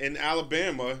in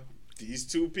Alabama, these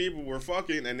two people were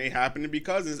fucking and they happen to be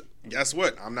cousins. Guess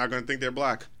what? I'm not gonna think they're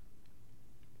black.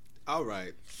 All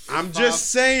right. I'm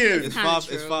just saying. It's Kinda five.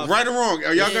 true. It's five. Right or wrong?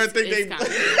 Are y'all It's- gonna think they? it's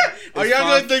kinda- Are y'all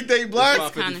five- gonna think they it's black?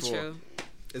 five. Kind of 54. true.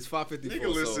 It's 5:54.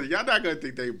 Nigga, listen, y'all not gonna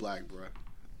think they black, bro.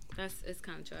 It's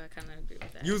kind of true. I kind of agree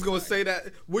with that. You was gonna say that.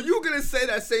 Were you gonna say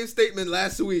that same statement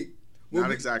last week?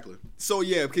 Not exactly. So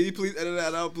yeah, can you please edit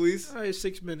that out, please? All right,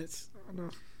 6 minutes. I don't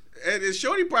know. And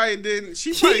Shorty probably didn't.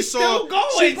 She probably saw. still going,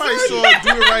 She probably son. saw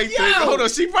do the right thing. Yo. Hold on.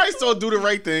 She probably saw do the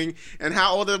right thing and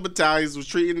how all the battalions was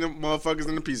treating the motherfuckers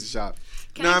in the pizza shop.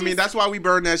 Can No, I I mean just- that's why we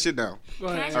burned that shit down. Go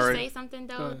Can I ahead. just Alright. say something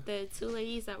Go though? ahead. The two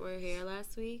ladies that were here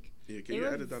last week, Yeah, can They you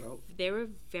were- edit that out? they were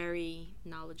very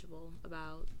knowledgeable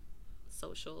about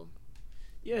social.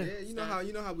 Yeah. Yeah, you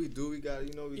know how we do. We got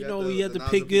You know, we had to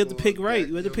pick. You had to pick right.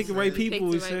 You had to pick the right Pick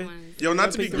people. the We right say. ones. Yo,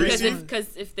 not to be Pick the right Because greasy.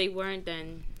 one. if they weren't,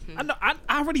 then I know. I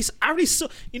already saw.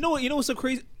 You know what's so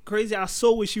crazy? I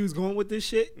saw where she was going with this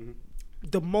shit. Mm-hmm.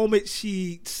 The moment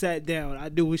she sat down, I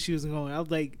knew where she was going. I was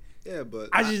like, Yeah, but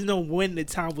I just know when the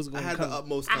time was I going to had the come.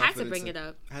 utmost I confidence. had to bring it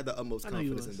up. I had the utmost I know you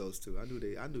confidence in was. those two. I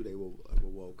knew they were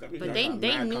woke. But Y'all they got they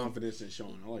mad knew. confidence in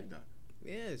Sean. I like that.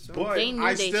 Yeah, so But They knew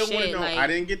I they still want to shit, know. like- I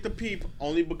didn't get the peep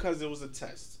only because it was a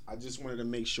test. I just wanted to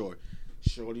make sure.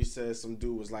 Shorty said some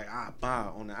dude was like,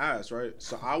 bah, on the ass, right?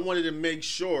 So I wanted to make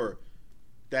sure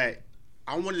that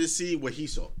I wanted to see what he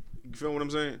saw. You feel what I'm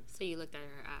saying? So you looked at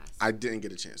her ass. I didn't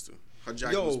get a chance to. Her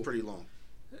jacket Yo. was pretty long.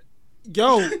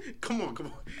 Yo, Come on.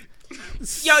 Yo, you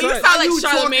son, sound how like you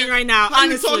Charlamagne talking- right now. how you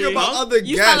Honestly, talking about other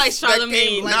you sound like guests that Charlamagne.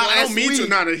 came, like, Nah, I last don't mean week. to.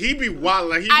 Nah, he be wild.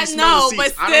 Like, he be I smelling know,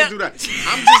 seats. but I don't still- do that.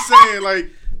 I'm just saying, like,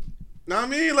 know what I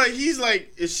mean? Like, he's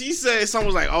like, if she said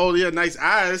someone's like, oh, yeah, nice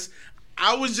ass,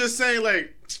 I was just saying,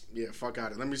 like, yeah, fuck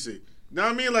out it. Let me see. Know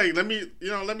what I mean? Like, let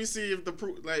me see if the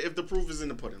proof is in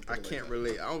the pudding. I can't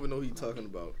relate. I don't even know who you talking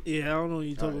about. yeah, I don't know what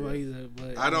you talking about either.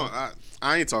 But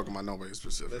I ain't talking about nobody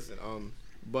specific. Listen,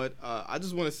 but I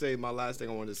just want to say my last thing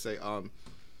I wanted to say.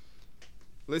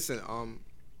 Listen,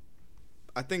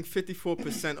 I think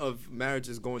 54% of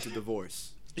marriages go into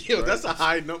divorce. Yo, that's a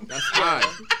high number. That's high.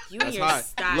 You That's and your high.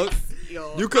 stats. Look,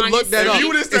 yo, you could look that If up. you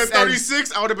would have said It's at-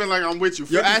 36, I would have been like, I'm with you.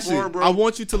 Yo, 54, Ashley, bro. I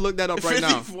want you to look that up right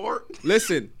now. 54?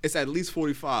 Listen, it's at least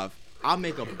 45. I'll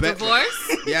make a bet.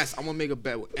 Divorce? Yes, I'm gonna make a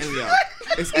bet with any of y'all.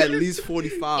 It's at least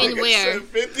 45. In where?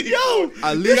 50. Yo,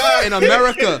 at least in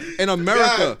America. In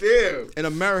America. God damn. In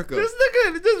America. this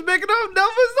nigga just making up numbers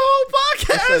the whole It's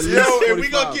at podcast. least Yo, if we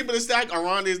 45. gonna keep it a stack,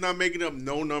 Aronde is not making up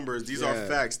no numbers. These are Yeah.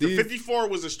 facts. The These- 54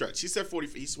 was a stretch. He said 40.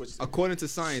 He switched. it. According to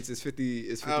science, it's 50.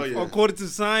 It's 54. Oh, yeah. According to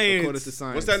science. According to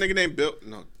science. What's that nigga name? Bill?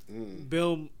 No.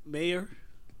 Bill Mayer.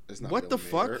 It's not What Bill the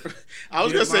Mayer. fuck? I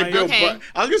was gonna say Mayer. Bill. Okay. Burr.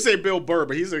 I was gonna say Bill Burr,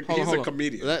 but he's a Hold on.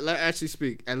 comedian. Let actually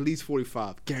speak. At least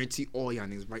 45. Guarantee all y'all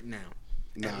niggas right now.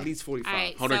 Nah. At least 45. All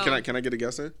right. Hold on. So- Can I get a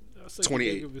guess in?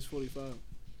 28. If it's 45.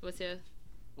 What's your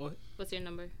What? What's your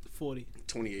number? 40.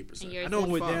 28%. And yours I know it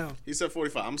went 45. down. He said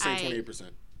 45. I'm saying Aight.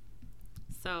 28%.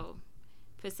 So,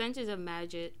 percentage of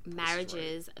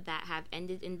marriages that have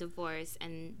ended in divorce,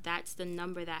 and that's the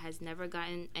number that has never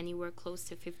gotten anywhere close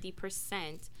to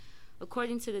 50%.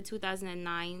 According to the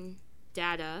 2009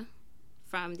 data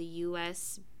from the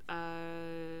U.S.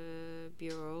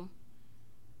 Bureau,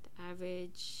 the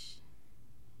average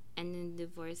ending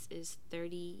divorce is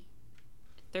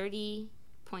 30.8%.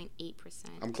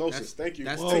 I'm closest. Thank you.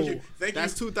 That's Thank you. Thank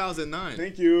That's you. 2009.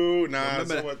 Thank you. Nah, Remember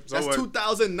so that. what? So That's what?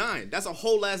 2009. That's a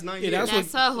whole last 9 years. that's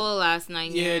That's a whole last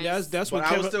 9 Yeah, years. that's But what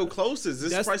I was Kevin. still closest. This is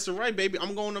that's- Price is Right, baby.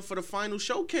 I'm going up for the final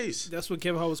showcase. That's what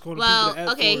Kevin Hart was calling Well,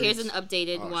 people. okay, here's an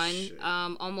updated Oh, one. shit.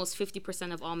 Almost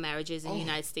 50% of all marriages in the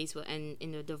United States will end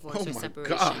in a divorce Oh or my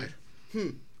separation. god.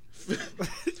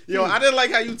 Yo, I didn't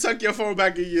like how you tuck your phone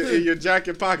back in your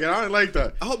jacket pocket. I didn't like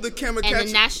that. I hope the camera And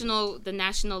catches. the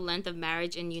national length of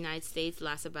marriage in the United States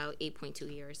lasts about 8.2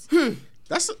 years.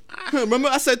 That's Remember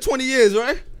I said 20 years,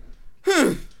 right?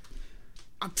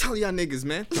 I'm telling y'all niggas,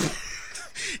 man.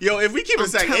 Yo, if we keep it I'm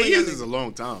saying telling 8 years you, is a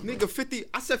long time. Nigga, 50.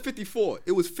 I said 54.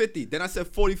 It was 50. Then I said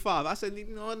 45. I said, you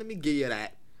know what? Let me give you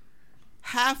that.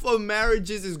 Half of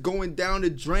marriages is going down the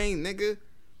drain, nigga.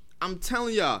 I'm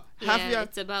telling y'all. Half of y'all.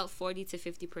 It's about 40 to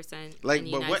 50%. Like, in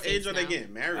the but United what States age are they now.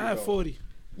 getting married? I have though? 40.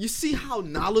 You see how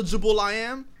knowledgeable I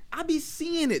am? I be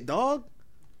seeing it, dog.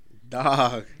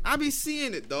 Dog. I be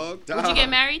seeing it, dog. Would you get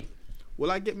married?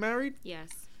 Will I get married? Yes.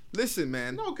 Listen,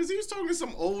 man. No, because he was talking to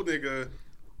some old nigga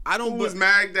I who don't. was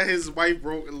mad that his wife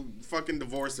broke and fucking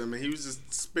divorced him, and he was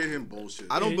just spitting bullshit.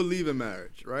 I don't believe in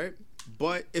marriage, right?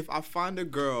 But if I find a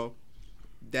girl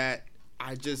that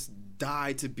I just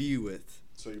die to be with,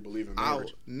 So you believe in I'll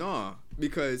marriage? nah,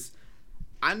 because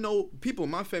I know people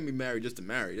in my family married just to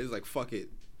marry. It's like fuck it,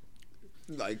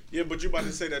 like Yeah, but you about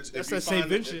to say that That's if you that St. find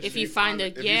Vincent If you find a-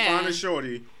 if yeah. you find a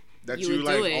shorty that You you, would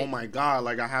like, do it. oh my god,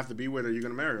 like I have to be with her, you're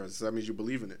gonna marry her. So that means you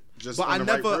believe in it. Just But on I the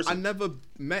right never, person. I never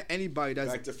met anybody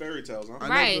that's. Back to fairy tales, huh? I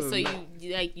Right. never So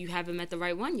met- you haven't met the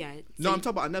right one yet. So No, I'm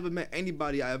talking about I never met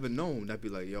anybody I ever known that'd be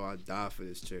like, yo, I'd die for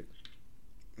this chick.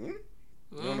 You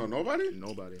don't know nobody?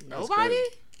 Nobody. That's nobody.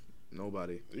 crazy.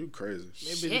 Nobody. You crazy?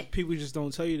 Maybe Shit. people just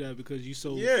don't tell you that because you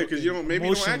so Yeah, because you don't. Maybe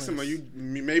you don't ask him, or emotionless.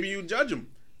 maybe you judge him.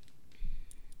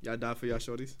 Y'all die for y'all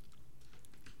shorties?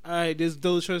 All right, this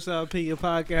Those Trust Our Opinion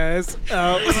podcast.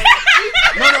 No,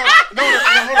 hold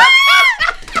on.